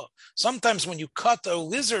Halato. Sometimes when you cut a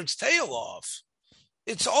lizard's tail off,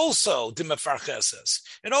 it's also dimefarcheses.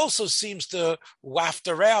 It also seems to waft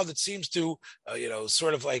around. It seems to,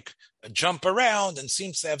 sort of like jump around and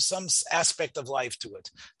seems to have some aspect of life to it.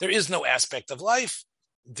 There is no aspect of life.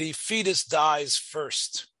 The fetus dies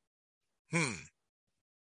first.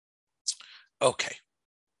 Okay.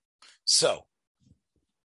 So,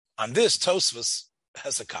 on this, Tosfos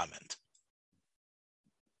has a comment.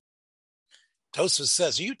 Tosfos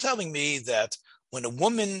says, are you telling me that when a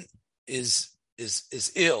woman is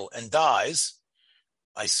ill and dies,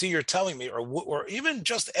 I see you're telling me, or even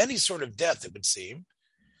just any sort of death, it would seem,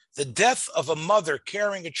 the death of a mother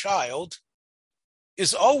carrying a child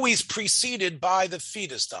is always preceded by the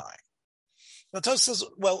fetus dying. Now, Tosfos says,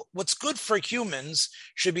 well, what's good for humans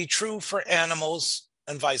should be true for animals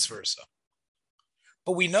and vice versa.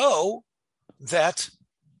 But we know that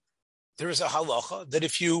there is a halacha that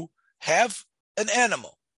if you have an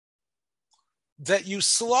animal, that you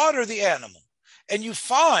slaughter the animal and you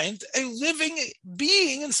find a living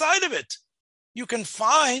being inside of it. You can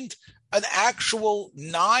find an actual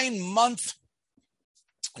 9-month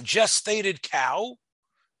gestated cow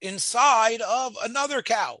inside of another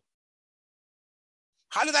cow.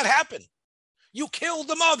 How did that happen? You killed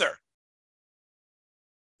the mother.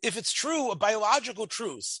 If it's true, a biological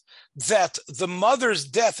truth, that the mother's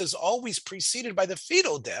death is always preceded by the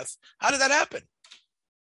fetal death, how did that happen?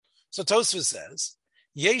 So Tosfos says,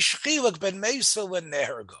 Yesh chiluk ben meisa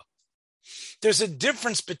leneherga. There's a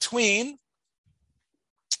difference between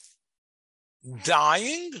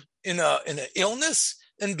dying in an illness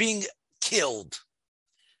and being killed.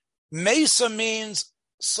 Mesa means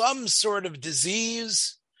some sort of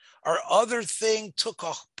disease or other thing took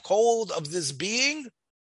a hold of this being,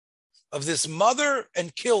 of this mother,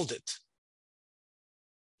 and killed it.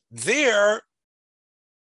 There,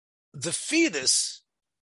 the fetus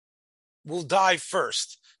will die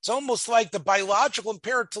first. It's almost like the biological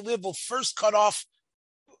imperative to live will first cut off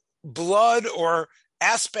blood or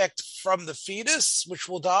aspect from the fetus, which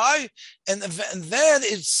will die, and then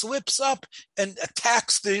it slips up and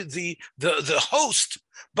attacks the host.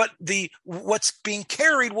 But what's being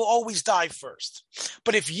carried will always die first.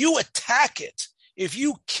 But if you attack it if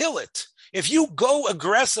you kill it, if you go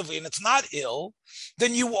aggressively and it's not ill,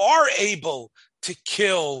 then you are able to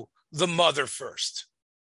kill the mother first.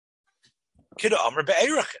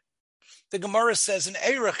 The Gemara says in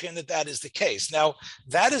Eirachin that is the case. Now,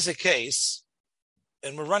 that is a case,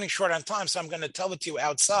 and we're running short on time, so I'm going to tell it to you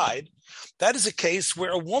outside. That is a case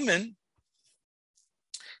where a woman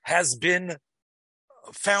has been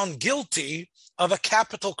found guilty of a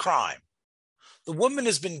capital crime. The woman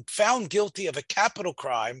has been found guilty of a capital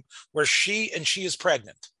crime where she is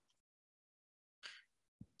pregnant.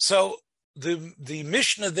 So the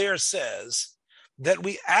Mishnah there says that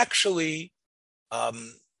we actually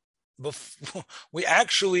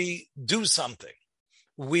do something.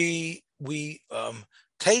 We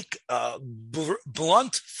take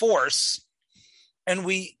blunt force and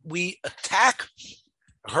we attack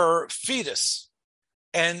her fetus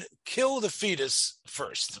and kill the fetus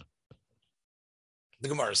first. The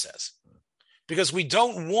Gemara says, because we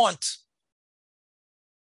don't want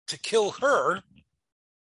to kill her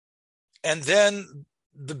and then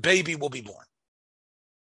the baby will be born.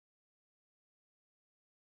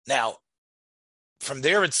 Now, from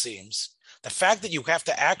there it seems, the fact that you have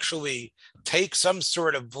to actually take some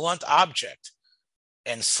sort of blunt object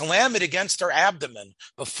and slam it against her abdomen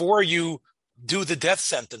before you do the death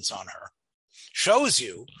sentence on her shows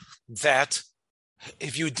you that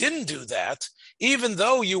if you didn't do that, even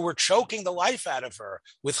though you were choking the life out of her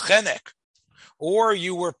with chenek, or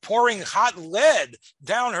you were pouring hot lead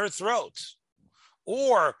down her throat,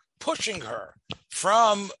 or pushing her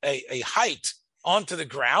from a height onto the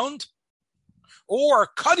ground, or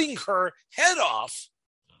cutting her head off,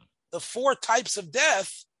 the 4 types of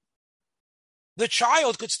death, the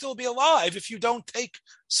child could still be alive if you don't take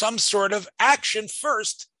some sort of action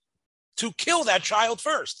first to kill that child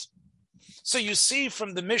first. So you see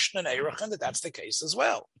from the Mishnah in Eirachin that that's the case as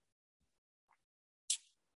well.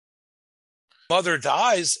 Mother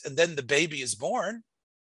dies and then the baby is born.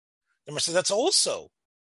 The Mishnah says that's also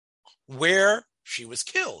where she was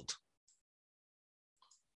killed.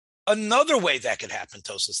 Another way that could happen,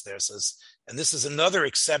 Tosas there says, and this is another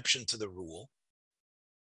exception to the rule,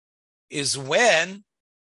 is why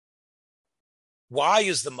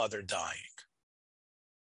is the mother dying?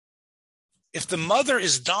 If the mother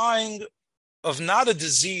is dying of not a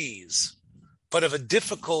disease, but of a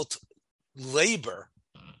difficult labor,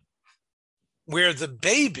 where the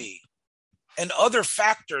baby and other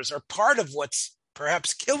factors are part of what's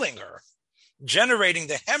perhaps killing her, generating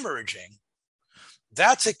the hemorrhaging,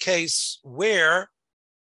 that's a case where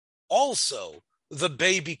also the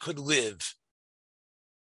baby could live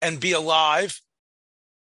and be alive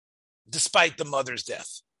despite the mother's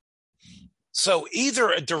death. So either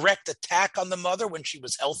a direct attack on the mother when she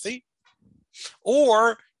was healthy,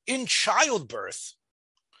 or in childbirth.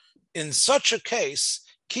 In such a case,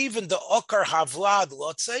 kiven the okar havlad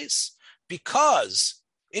lotzes, because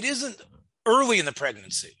it isn't early in the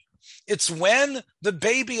pregnancy. It's when the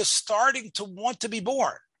baby is starting to want to be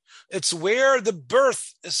born. It's where the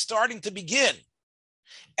birth is starting to begin.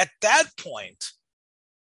 At that point,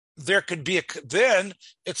 there could be then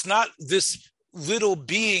it's not this little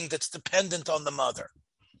being that's dependent on the mother.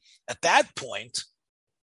 At that point,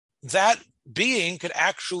 that being could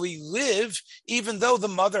actually live even though the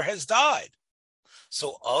mother has died.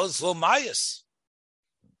 So Ozlomayas,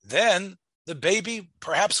 then the baby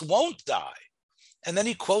perhaps won't die. And then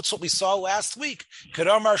he quotes what we saw last week.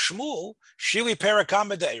 Kedamar Shmuel, Shili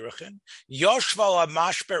Perakama Deirachin, Yoshval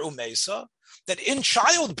Mashper Umesa, that in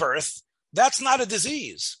childbirth, that's not a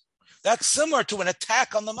disease. That's similar to an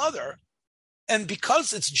attack on the mother. And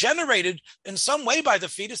because it's generated in some way by the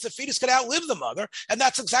fetus could outlive the mother. And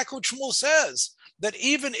that's exactly what Shmuel says, that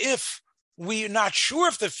even if we're not sure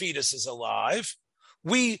if the fetus is alive,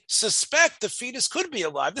 we suspect the fetus could be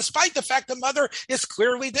alive, despite the fact the mother is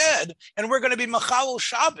clearly dead. And we're going to be Machalel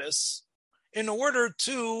Shabbos in order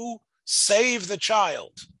to save the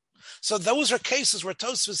child. So those are cases where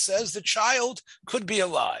Tosfos says the child could be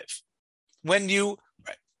alive.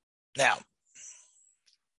 Now,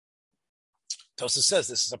 Tosfos says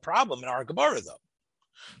this is a problem in our Gemara, though,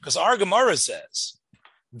 because our Gemara says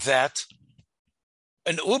that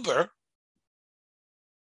an Uber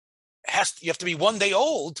you have to be 1 day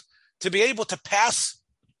old to be able to pass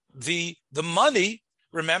the money,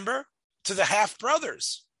 remember, to the half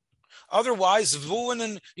brothers. Otherwise, Zvulun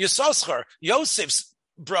and Yisachar, Yosef's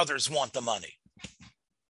brothers, want the money.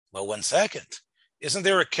 Well, 1 second. Isn't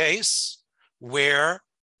there a case where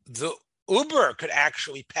the Uber could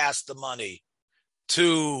actually pass the money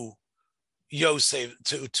to Yosef,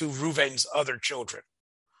 to Reuven's other children?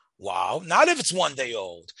 Wow, not if it's 1 day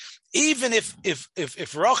old. Even if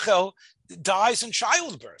Rachel dies in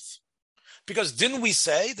childbirth. Because didn't we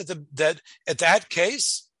say that at that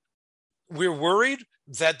case, we're worried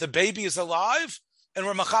that the baby is alive and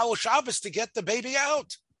we're Machal Shabbos to get the baby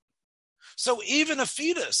out? So even a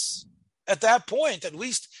fetus at that point, at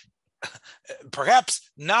least perhaps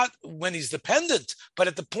not when he's dependent, but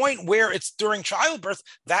at the point where it's during childbirth,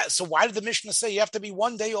 so why did the Mishnah say you have to be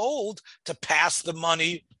 1 day old to pass the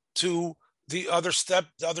money to the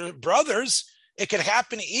other brothers? It could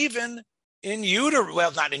happen even in utero,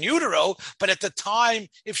 well, not in utero, but at the time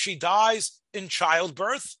if she dies in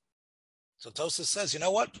childbirth. So Tosas says, you know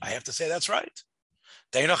what? I have to say that's right.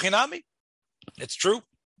 Deino Chinami. It's true.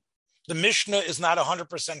 The Mishnah is not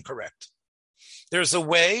 100% correct. There's a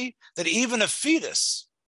way that even a fetus,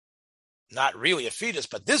 not really a fetus,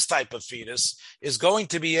 but this type of fetus, is going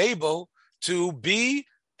to be able to be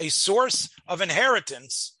a source of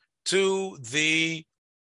inheritance to the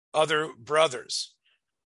other brothers.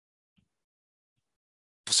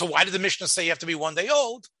 So why did the Mishnah say you have to be 1 day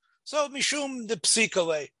old? So Mishum the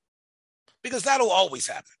Psikale, because that'll always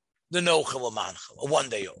happen. The Nochel or Manchel, a 1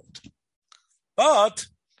 day old. But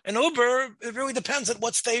an Uber, it really depends at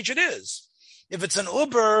what stage it is. If it's an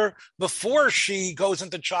Uber before she goes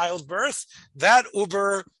into childbirth, that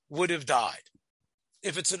Uber would have died.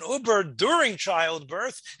 If it's an Uber during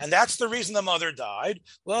childbirth, and that's the reason the mother died,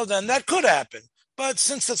 well, then that could happen. But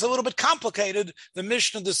since it's a little bit complicated, the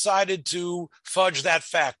Mishnah decided to fudge that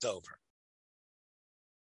fact over.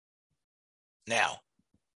 Now,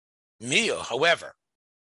 Mia, however,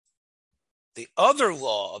 the other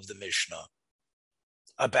law of the Mishnah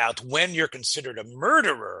about when you're considered a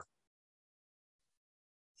murderer,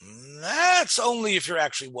 that's only if you're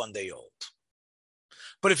actually 1 day old.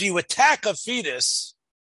 But if you attack a fetus,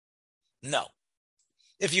 no.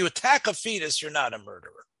 If you attack a fetus, you're not a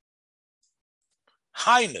murderer.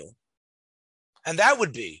 Hainu, and that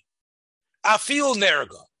would be Afil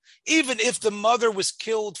Nerga, even if the mother was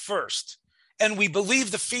killed first, and we believe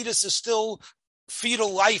the fetus is still,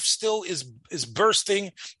 fetal life still is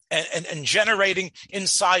bursting and generating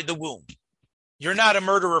inside the womb. You're not a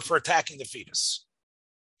murderer for attacking the fetus.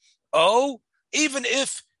 Oh, even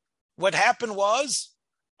if what happened was,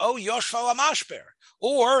 Yoshval Amashber,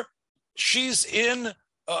 or she's in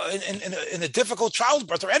a difficult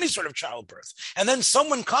childbirth or any sort of childbirth, and then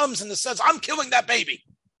someone comes and says, I'm killing that baby.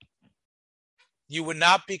 You would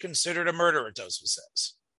not be considered a murderer, Tosfos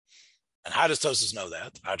says. And how does Tosfos know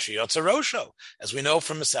that? Achiyotza Rosho, as we know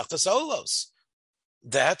from Masechtas Olos,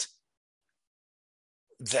 that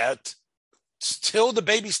till the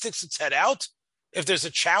baby sticks its head out, if there's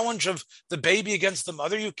a challenge of the baby against the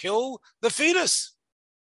mother, you kill the fetus.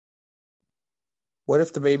 What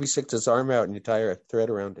if the baby sticks its arm out and you tie a thread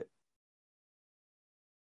around it?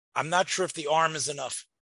 I'm not sure if the arm is enough.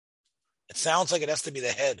 It sounds like it has to be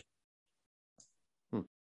the head.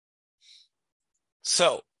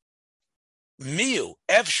 So, Miu,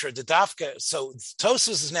 Evshir, the Dafka, so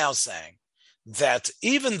Tosfos is now saying that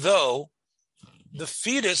even though the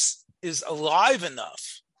fetus is alive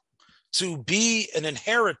enough to be an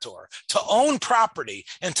inheritor, to own property,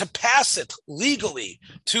 and to pass it legally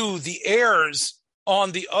to the heirs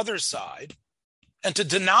on the other side, and to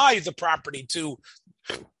deny the property to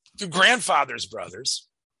grandfather's brothers,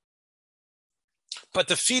 but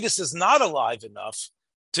the fetus is not alive enough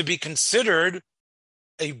to be considered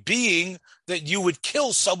a being that you would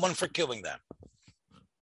kill someone for killing them.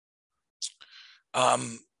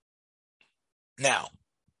 Now,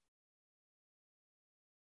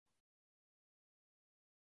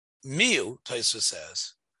 Miu, Tosfos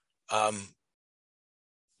says,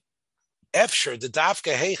 Efsher the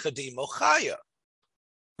dafka heichadi mochaya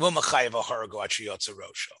will machaya v'harago achiyotza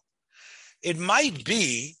rosho. It might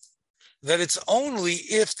be that it's only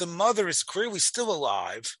if the mother is clearly still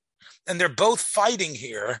alive and they're both fighting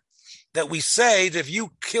here that we say that if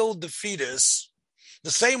you killed the fetus,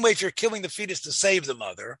 the same way if you're killing the fetus to save the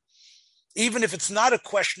mother, even if it's not a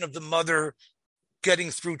question of the mother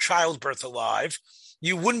getting through childbirth alive,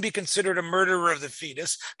 you wouldn't be considered a murderer of the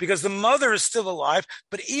fetus because the mother is still alive.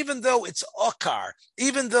 But even though it's okar,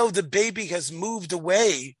 even though the baby has moved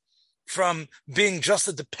away from being just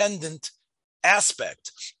a dependent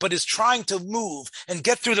aspect, but is trying to move and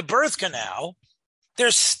get through the birth canal,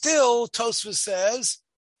 there's still, Tosfos says,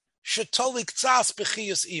 shetolik tzas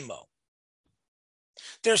b'chiyus imo.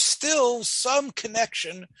 There's still some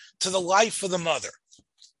connection to the life of the mother.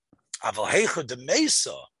 Aval heicha de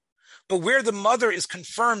mesa, but where the mother is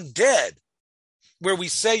confirmed dead, where we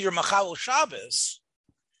say you're Machal Shabbos,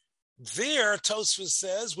 there, Tosfos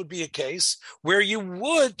says, would be a case where you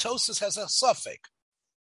would, Tosfos has a suffix.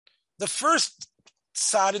 The first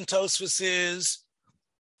side in Tosfos is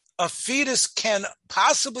a fetus can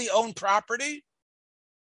possibly own property,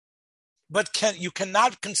 but you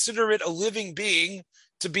cannot consider it a living being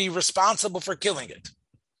to be responsible for killing it.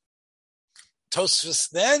 Tosfos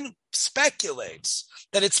then speculates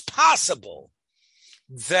that it's possible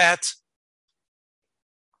that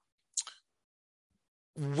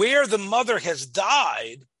where the mother has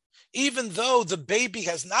died, even though the baby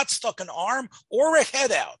has not stuck an arm or a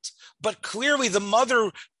head out, but clearly the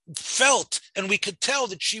mother felt, and we could tell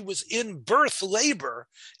that she was in birth labor,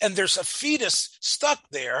 and there's a fetus stuck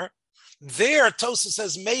there, Tosfos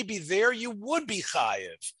says maybe there you would be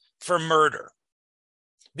chayiv for murder.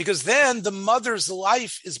 Because then the mother's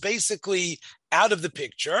life is basically out of the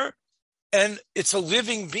picture, and it's a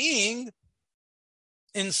living being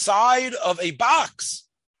inside of a box.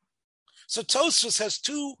 So Tosfos has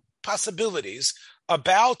two possibilities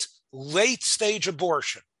about late-stage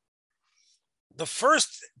abortion. The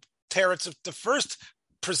first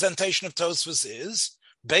presentation of Tosfos is,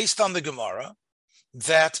 based on the Gemara,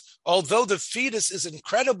 that although the fetus is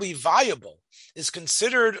incredibly viable, is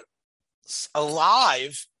considered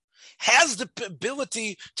alive, has the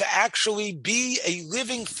ability to actually be a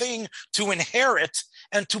living thing to inherit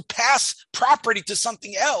and to pass property to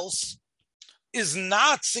something else, is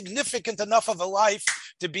not significant enough of a life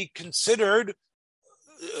to be considered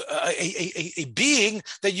a being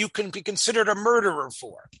that you can be considered a murderer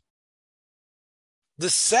for. The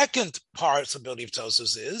second possibility of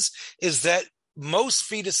Tosfos is that most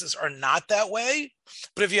fetuses are not that way,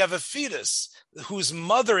 but if you have a fetus whose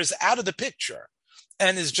mother is out of the picture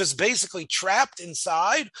and is just basically trapped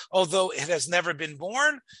inside, although it has never been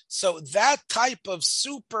born, so that type of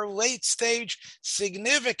super late stage,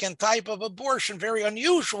 significant type of abortion, very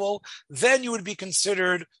unusual, then you would be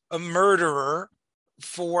considered a murderer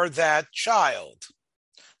for that child.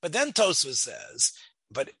 But then Tosfos says,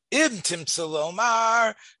 but imtim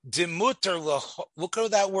salomar demutar. Look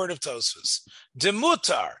at that word of Tosfos.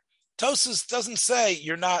 Demutar. Tosfos doesn't say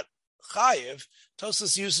you're not chayiv.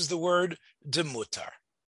 Tosfos uses the word demutar,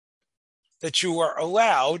 that you are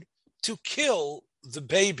allowed to kill the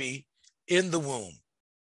baby in the womb.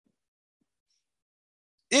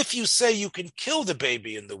 If you say you can kill the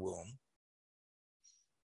baby in the womb,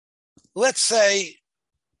 let's say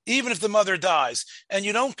even if the mother dies and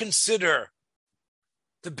you don't consider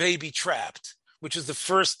the baby trapped, which is the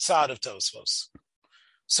first side of Tosfos.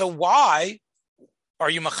 So why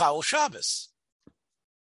are you machal Shabbos?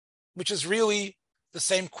 Which is really the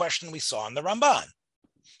same question we saw in the Ramban.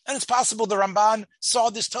 And it's possible the Ramban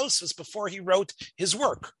saw this Tosfos before he wrote his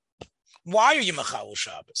work. Why are you machal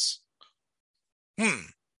Shabbos? The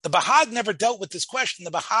Bahag never dealt with this question.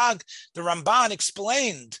 The Ramban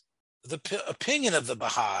explained the opinion of the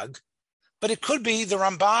Bahag, but it could be the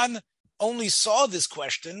Ramban only saw this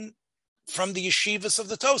question from the yeshivas of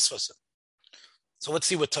the Tosfos. So let's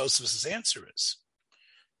see what Tosfos' answer is.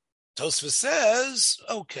 Tosfos says,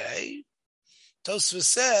 okay, Tosfos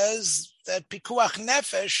says that pikuach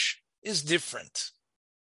nefesh is different.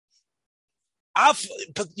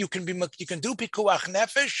 But you can do pikuach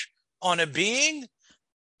nefesh on a being,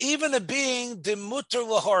 even a being demutar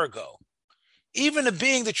lahorgo, even a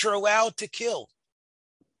being that you're allowed to kill.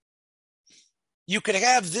 You could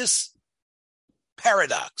have this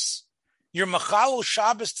paradox. You're machal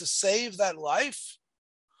Shabbos to save that life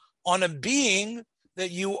on a being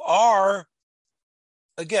that you are,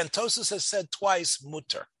 again, Tosfos has said twice,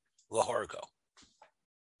 mutar, lahorgo.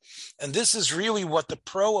 And this is really what the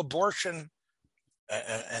pro-abortion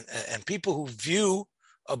and people who view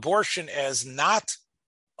abortion as not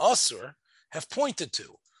asur have pointed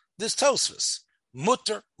to. This Tosfos,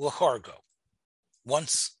 mutar, lahorgo,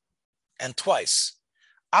 once and twice.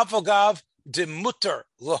 Avogav, de mutar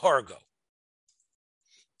lahorgo.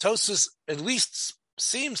 Tosfos at least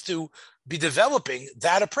seems to be developing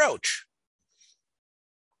that approach.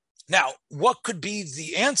 Now, what could be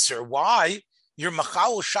the answer? Why you're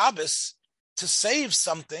machal Shabbos to save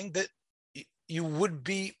something that you would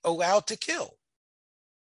be allowed to kill?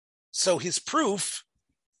 So his proof,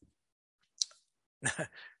 now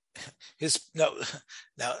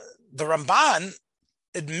the Ramban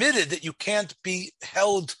admitted that you can't be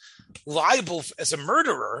held liable as a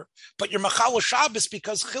murderer, but you're machal Shabbos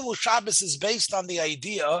because chilul Shabbos is based on the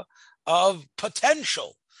idea of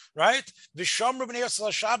potential, right? That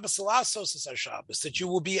you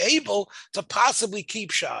will be able to possibly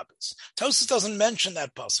keep Shabbos. Tosfos doesn't mention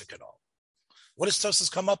that pasuk at all. What does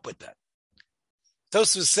Tosfos come up with then?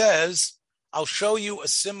 Tosfos says, I'll show you a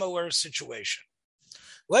similar situation.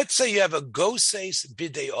 Let's say you have a goses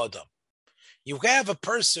bidei odom. You have a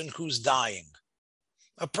person who's dying,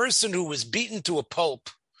 a person who was beaten to a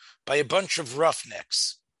pulp by a bunch of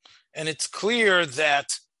roughnecks. and it's clear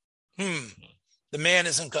that, the man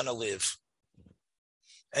isn't going to live.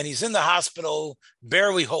 And he's in the hospital,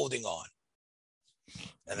 barely holding on.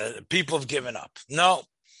 And people have given up. No,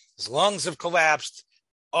 his lungs have collapsed.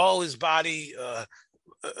 All his body,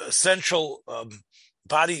 essential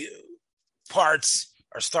body parts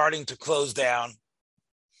are starting to close down.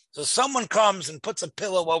 So someone comes and puts a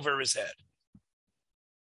pillow over his head.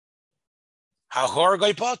 Hahor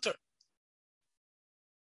Potter.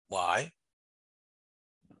 Why?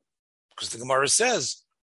 Because the Gemara says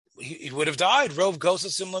he would have died. Rov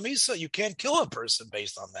Gosasim Lamisa. You can't kill a person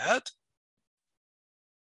based on that.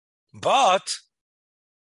 But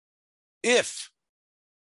if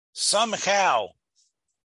somehow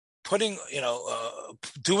putting,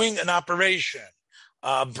 doing an operation,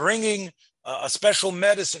 bringing a special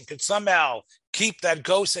medicine could somehow keep that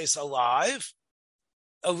goses alive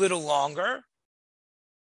a little longer,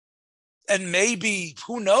 and maybe,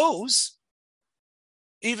 who knows,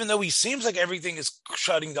 even though he seems like everything is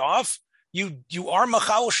shutting off, you are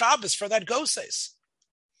Machal Shabbos for that goses.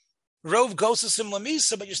 Rov Gosasim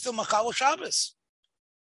Lamisa, but you're still Machal Shabbos.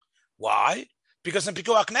 Why? Because in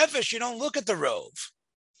Pikuach Nefesh, you don't look at the Rov.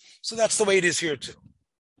 So that's the way it is here too.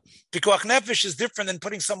 Pikuach Nefesh is different than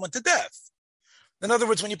putting someone to death. In other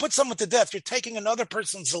words, when you put someone to death, you're taking another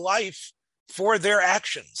person's life for their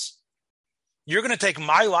actions. You're going to take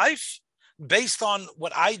my life based on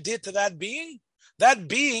what I did to that being? That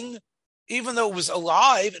being, even though it was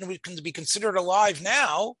alive and can be considered alive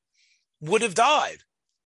now, would have died,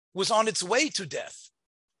 was on its way to death.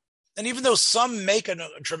 And even though some make a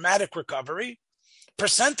dramatic recovery,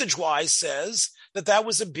 percentage-wise says that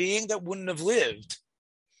was a being that wouldn't have lived.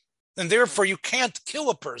 And therefore, you can't kill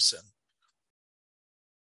a person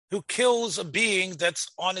who kills a being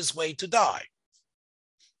that's on his way to die.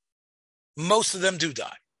 Most of them do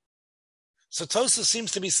die. So Tosafos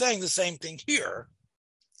seems to be saying the same thing here,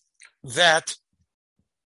 that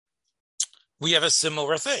we have a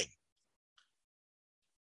similar thing.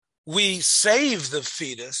 We save the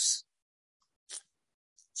fetus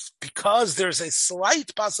because there's a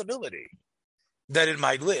slight possibility that it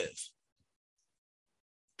might live.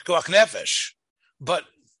 Pikuach Nefesh. But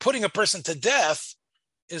putting a person to death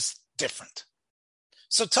is different.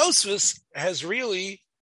 So Tosafos has really,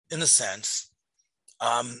 in a sense,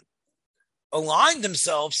 aligned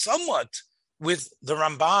himself somewhat with the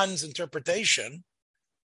Ramban's interpretation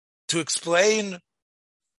to explain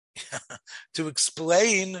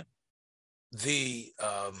the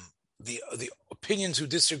opinions who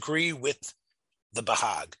disagree with the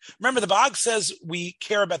Bahag. Remember, the Bahag says we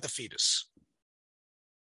care about the fetus.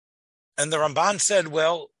 And the Ramban said,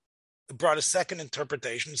 brought a second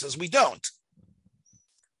interpretation, says we don't.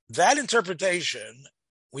 That interpretation,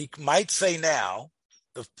 we might say now,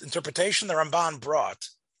 the interpretation the Ramban brought,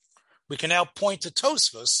 we can now point to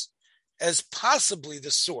Tosafos as possibly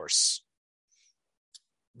the source.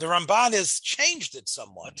 The Ramban has changed it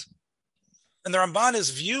somewhat. And the Ramban has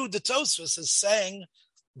viewed the Tosafos as saying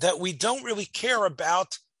that we don't really care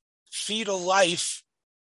about fetal life.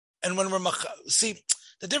 And when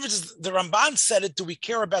the difference is the Ramban said it, do we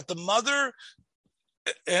care about the mother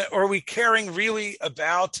or are we caring really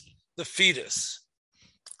about the fetus?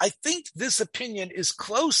 I think this opinion is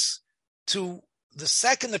close to the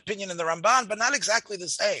second opinion in the Ramban, but not exactly the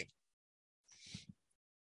same.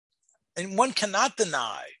 And one cannot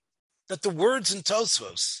deny that the words in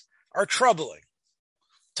Tosafos are troubling.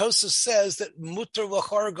 Tosafos says that mutar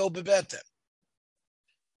l'chargo bebeten,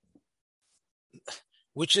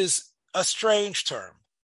 which is a strange term.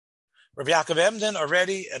 Rabbi Yaakov Emden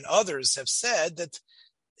already and others have said that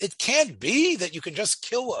it can't be that you can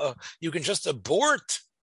just you can just abort.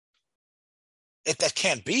 That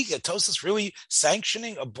can't be. Tosafos really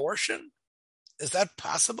sanctioning abortion? Is that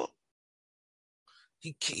possible?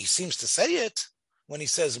 He seems to say it when he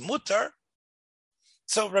says mutar.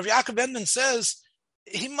 So Rabbi Yaakov Emden says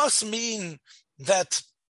he must mean that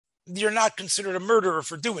you're not considered a murderer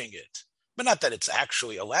for doing it, but not that it's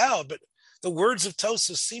actually allowed. But the words of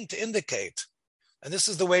Tosafos seem to indicate, and this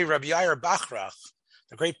is the way Rabbi Yair Bachrach,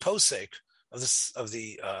 the great posek of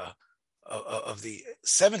the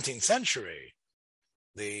 17th century,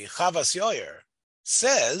 the Chavas Yoyer,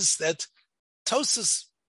 says that Tosafos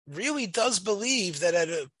really does believe that at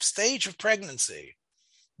a stage of pregnancy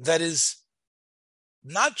that is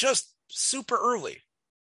not just super early,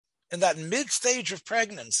 in that mid-stage of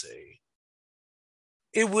pregnancy,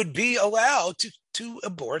 it would be allowed to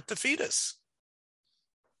abort the fetus.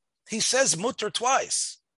 He says mutter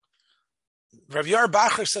twice. Rav Yair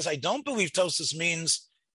Bachler says, I don't believe Tosafos means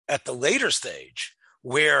at the later stage.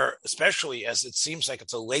 where, especially as it seems like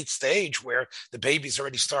it's a late stage where the baby's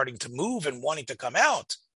already starting to move and wanting to come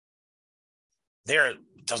out.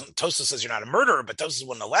 Tosfos says you're not a murderer, but Tosfos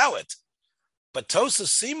wouldn't allow it. But Tosfos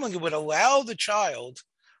seemingly would allow the child,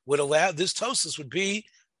 this Tosfos would be,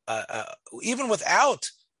 even without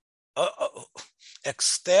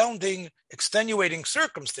extenuating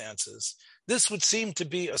circumstances, this would seem to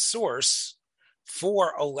be a source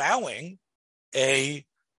for allowing a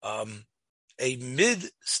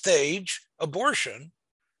mid-stage abortion,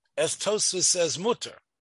 as Tosfos says mutter.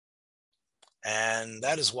 And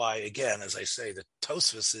that is why, again, as I say, the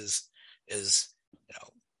Tosfos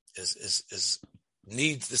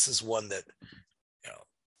this is one that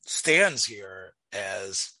stands here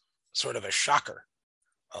as sort of a shocker,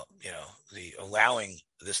 the allowing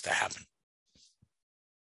this to happen.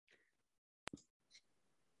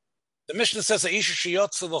 The Mishnah says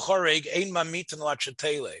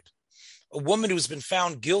a woman who's been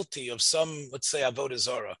found guilty of some, let's say, avodah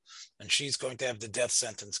zarah, and she's going to have the death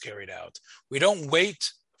sentence carried out. We don't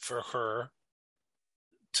wait for her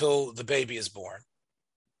till the baby is born.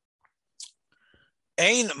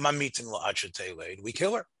 Ein mamitin la'ad sheteled. We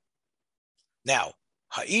kill her. Now,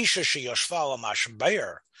 ha'isha sheyoshva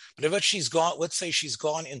l'mashbeir. But if she's gone, let's say she's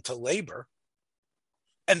gone into labor,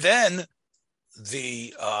 and then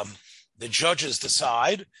the judges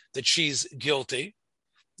decide that she's guilty,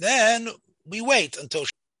 then we wait until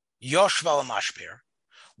Yoshva Mashpir.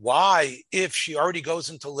 Why, if she already goes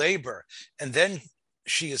into labor and then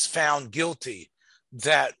she is found guilty,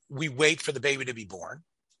 that we wait for the baby to be born?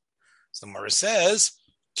 So the Gemara says,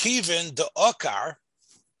 Kivin de Okar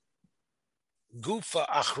Gufa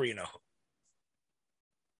Achrinahu.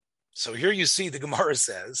 So here you see the Gemara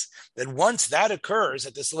says that once that occurs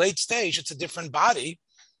at this late stage, it's a different body,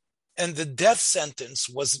 and the death sentence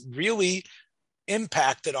was really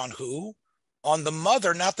impacted on who? On the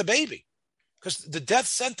mother, not the baby. Because the death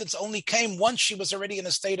sentence only came once she was already in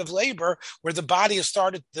a state of labor where the baby has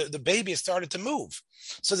started to move.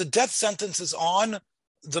 So the death sentence is on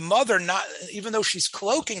the mother, not even though she's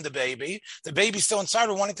cloaking the baby's still inside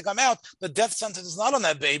her wanting to come out. The death sentence is not on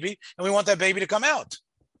that baby, and we want that baby to come out.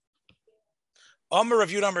 Amar Rav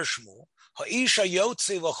Yud Amar Shmuel, Ha'isha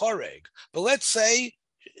Yotze L'choreg. But let's say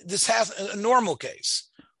this has a normal case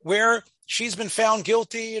where she's been found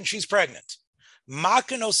guilty and she's pregnant.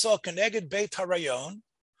 Makin osa keneged beit harayon.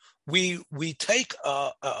 We take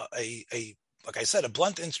like I said, a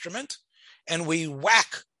blunt instrument, and we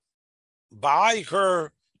whack by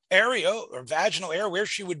her area or vaginal area where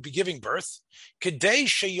she would be giving birth. Kedei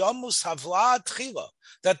sheyamus havla tchila,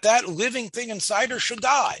 that living thing inside her should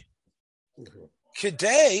die.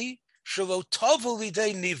 Kedei shelo tovu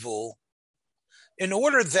lidei nivul, in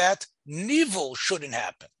order that nivul shouldn't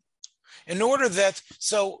happen. In order that,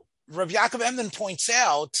 so Rav Yaakov Emden points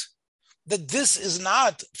out that this is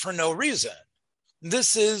not for no reason.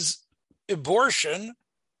 This is abortion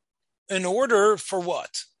in order for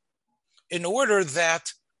what? In order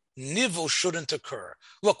that nivul shouldn't occur.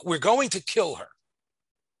 Look, we're going to kill her.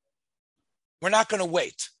 We're not going to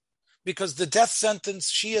wait, because the death sentence,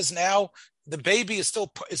 she is now, the baby is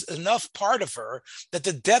still is enough part of her that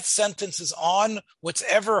the death sentence is on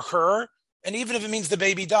whatever her, and even if it means the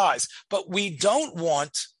baby dies. But we don't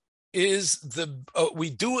want is we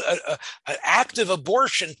do an active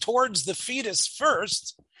abortion towards the fetus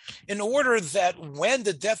first, in order that when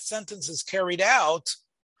the death sentence is carried out,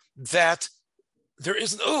 that there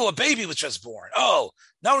isn't, a baby was just born. Oh,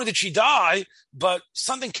 not only did she die, but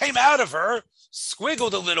something came out of her,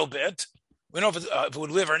 squiggled a little bit. We don't know if it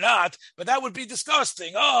would live or not, but that would be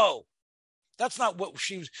disgusting. Oh, that's not what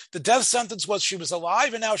the death sentence was. She was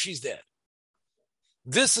alive and now she's dead.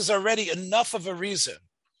 This is already enough of a reason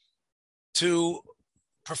to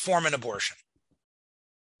perform an abortion.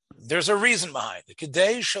 There's a reason behind it.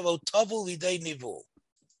 Kedei shelo tavu lidei nivul.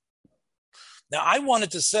 Now, I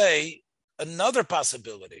wanted to say another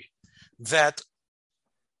possibility, that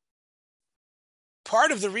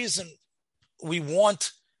part of the reason we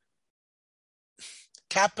want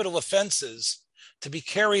capital offenses to be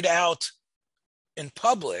carried out in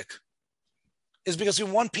public is because we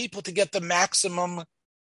want people to get the maximum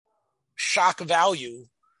shock value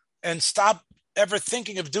and stop ever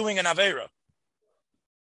thinking of doing an Aveira.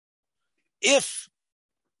 If,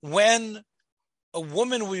 when a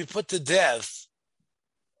woman would be put to death,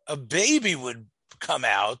 a baby would come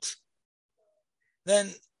out, then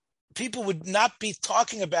people would not be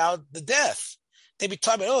talking about the death. They'd be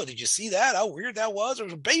talking about, did you see that? How weird that was? There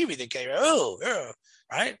was a baby that came out.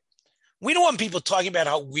 Right? We don't want people talking about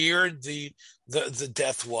how weird the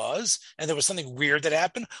death was and there was something weird that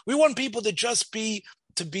happened. We want people to just be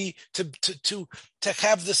have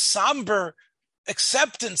the somber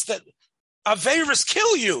acceptance that Averis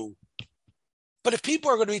kill you. But if people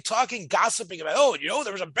are going to be talking, gossiping about, oh,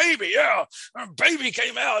 there was a baby, yeah, a baby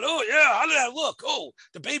came out, oh, yeah, how did that look? Oh,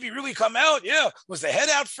 the baby really come out? Yeah, was the head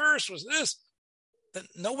out first? Was this? Then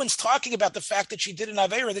no one's talking about the fact that she did an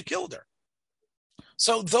Avera that killed her.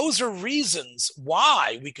 So those are reasons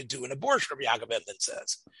why we could do an abortion, Rabbi Yaakov Emden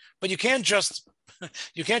says. But you can't just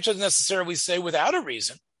necessarily say without a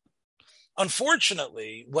reason.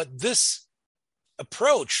 Unfortunately, what this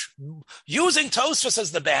approach, using Tosfos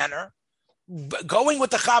as the banner, going with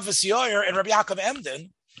the Chavos Yair and Rabbi Yaakov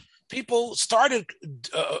Emden, people started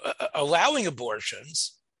allowing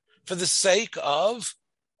abortions for the sake of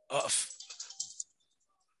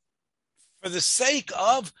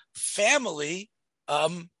family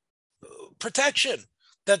protection.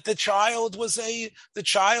 That the child was a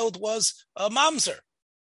mamzer.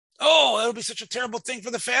 Oh, it'll be such a terrible thing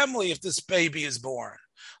for the family if this baby is born.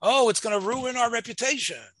 Oh, it's going to ruin our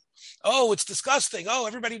reputation. Oh, it's disgusting. Oh,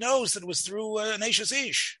 everybody knows that it was through an Eishes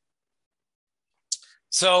Ish.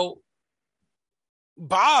 So,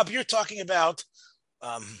 Bob, you're talking about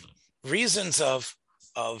reasons of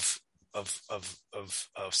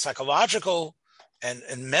psychological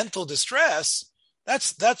and mental distress.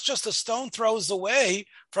 That's just a stone throws away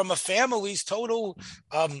from a family's total,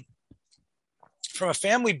 from a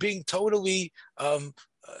family being totally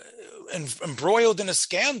embroiled in a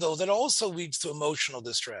scandal that also leads to emotional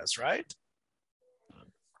distress, right?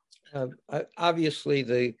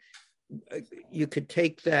 Obviously, you could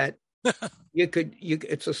take that.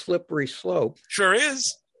 It's a slippery slope. Sure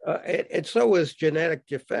is. And so is genetic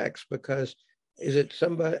defects, because is it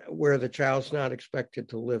somebody where the child's not expected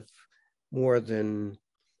to live more than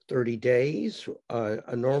 30 days,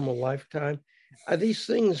 a normal lifetime? These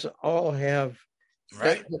things all have.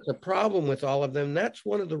 Right. That's a problem with all of them. That's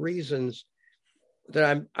one of the reasons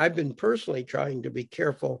that I've been personally trying to be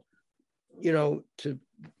careful, to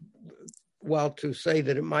say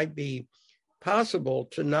that it might be possible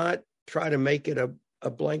to not try to make it a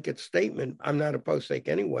blanket statement. I'm not a posek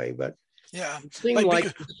anyway, but it seems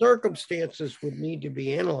like the circumstances would need to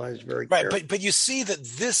be analyzed very carefully. Right, but you see that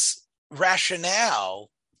this rationale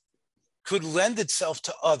could lend itself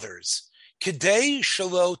to others. Kedei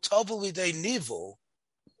shelo tovu lidei nivu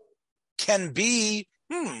can be,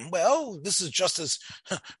 this is just as,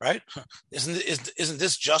 right? Isn't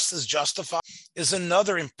this just as justified? Is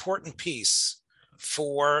another important piece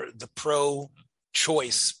for the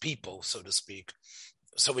pro-choice people, so to speak.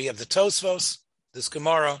 So we have the Tosfos, this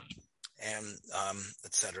Gemara, and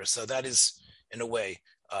etc. So that is, in a way,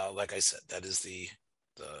 like I said, that is the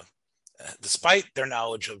despite their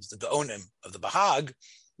knowledge of the Gaonim of the Bahag,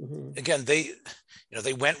 again they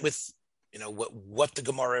went with what the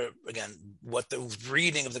Gemara, again, what the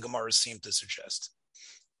reading of the Gemara seemed to suggest.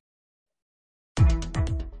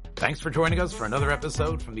 Thanks for joining us for another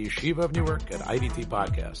episode from the Yeshiva of Newark at IDT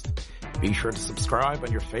Podcast. Be sure to subscribe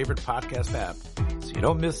on your favorite podcast app so you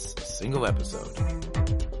don't miss a single episode.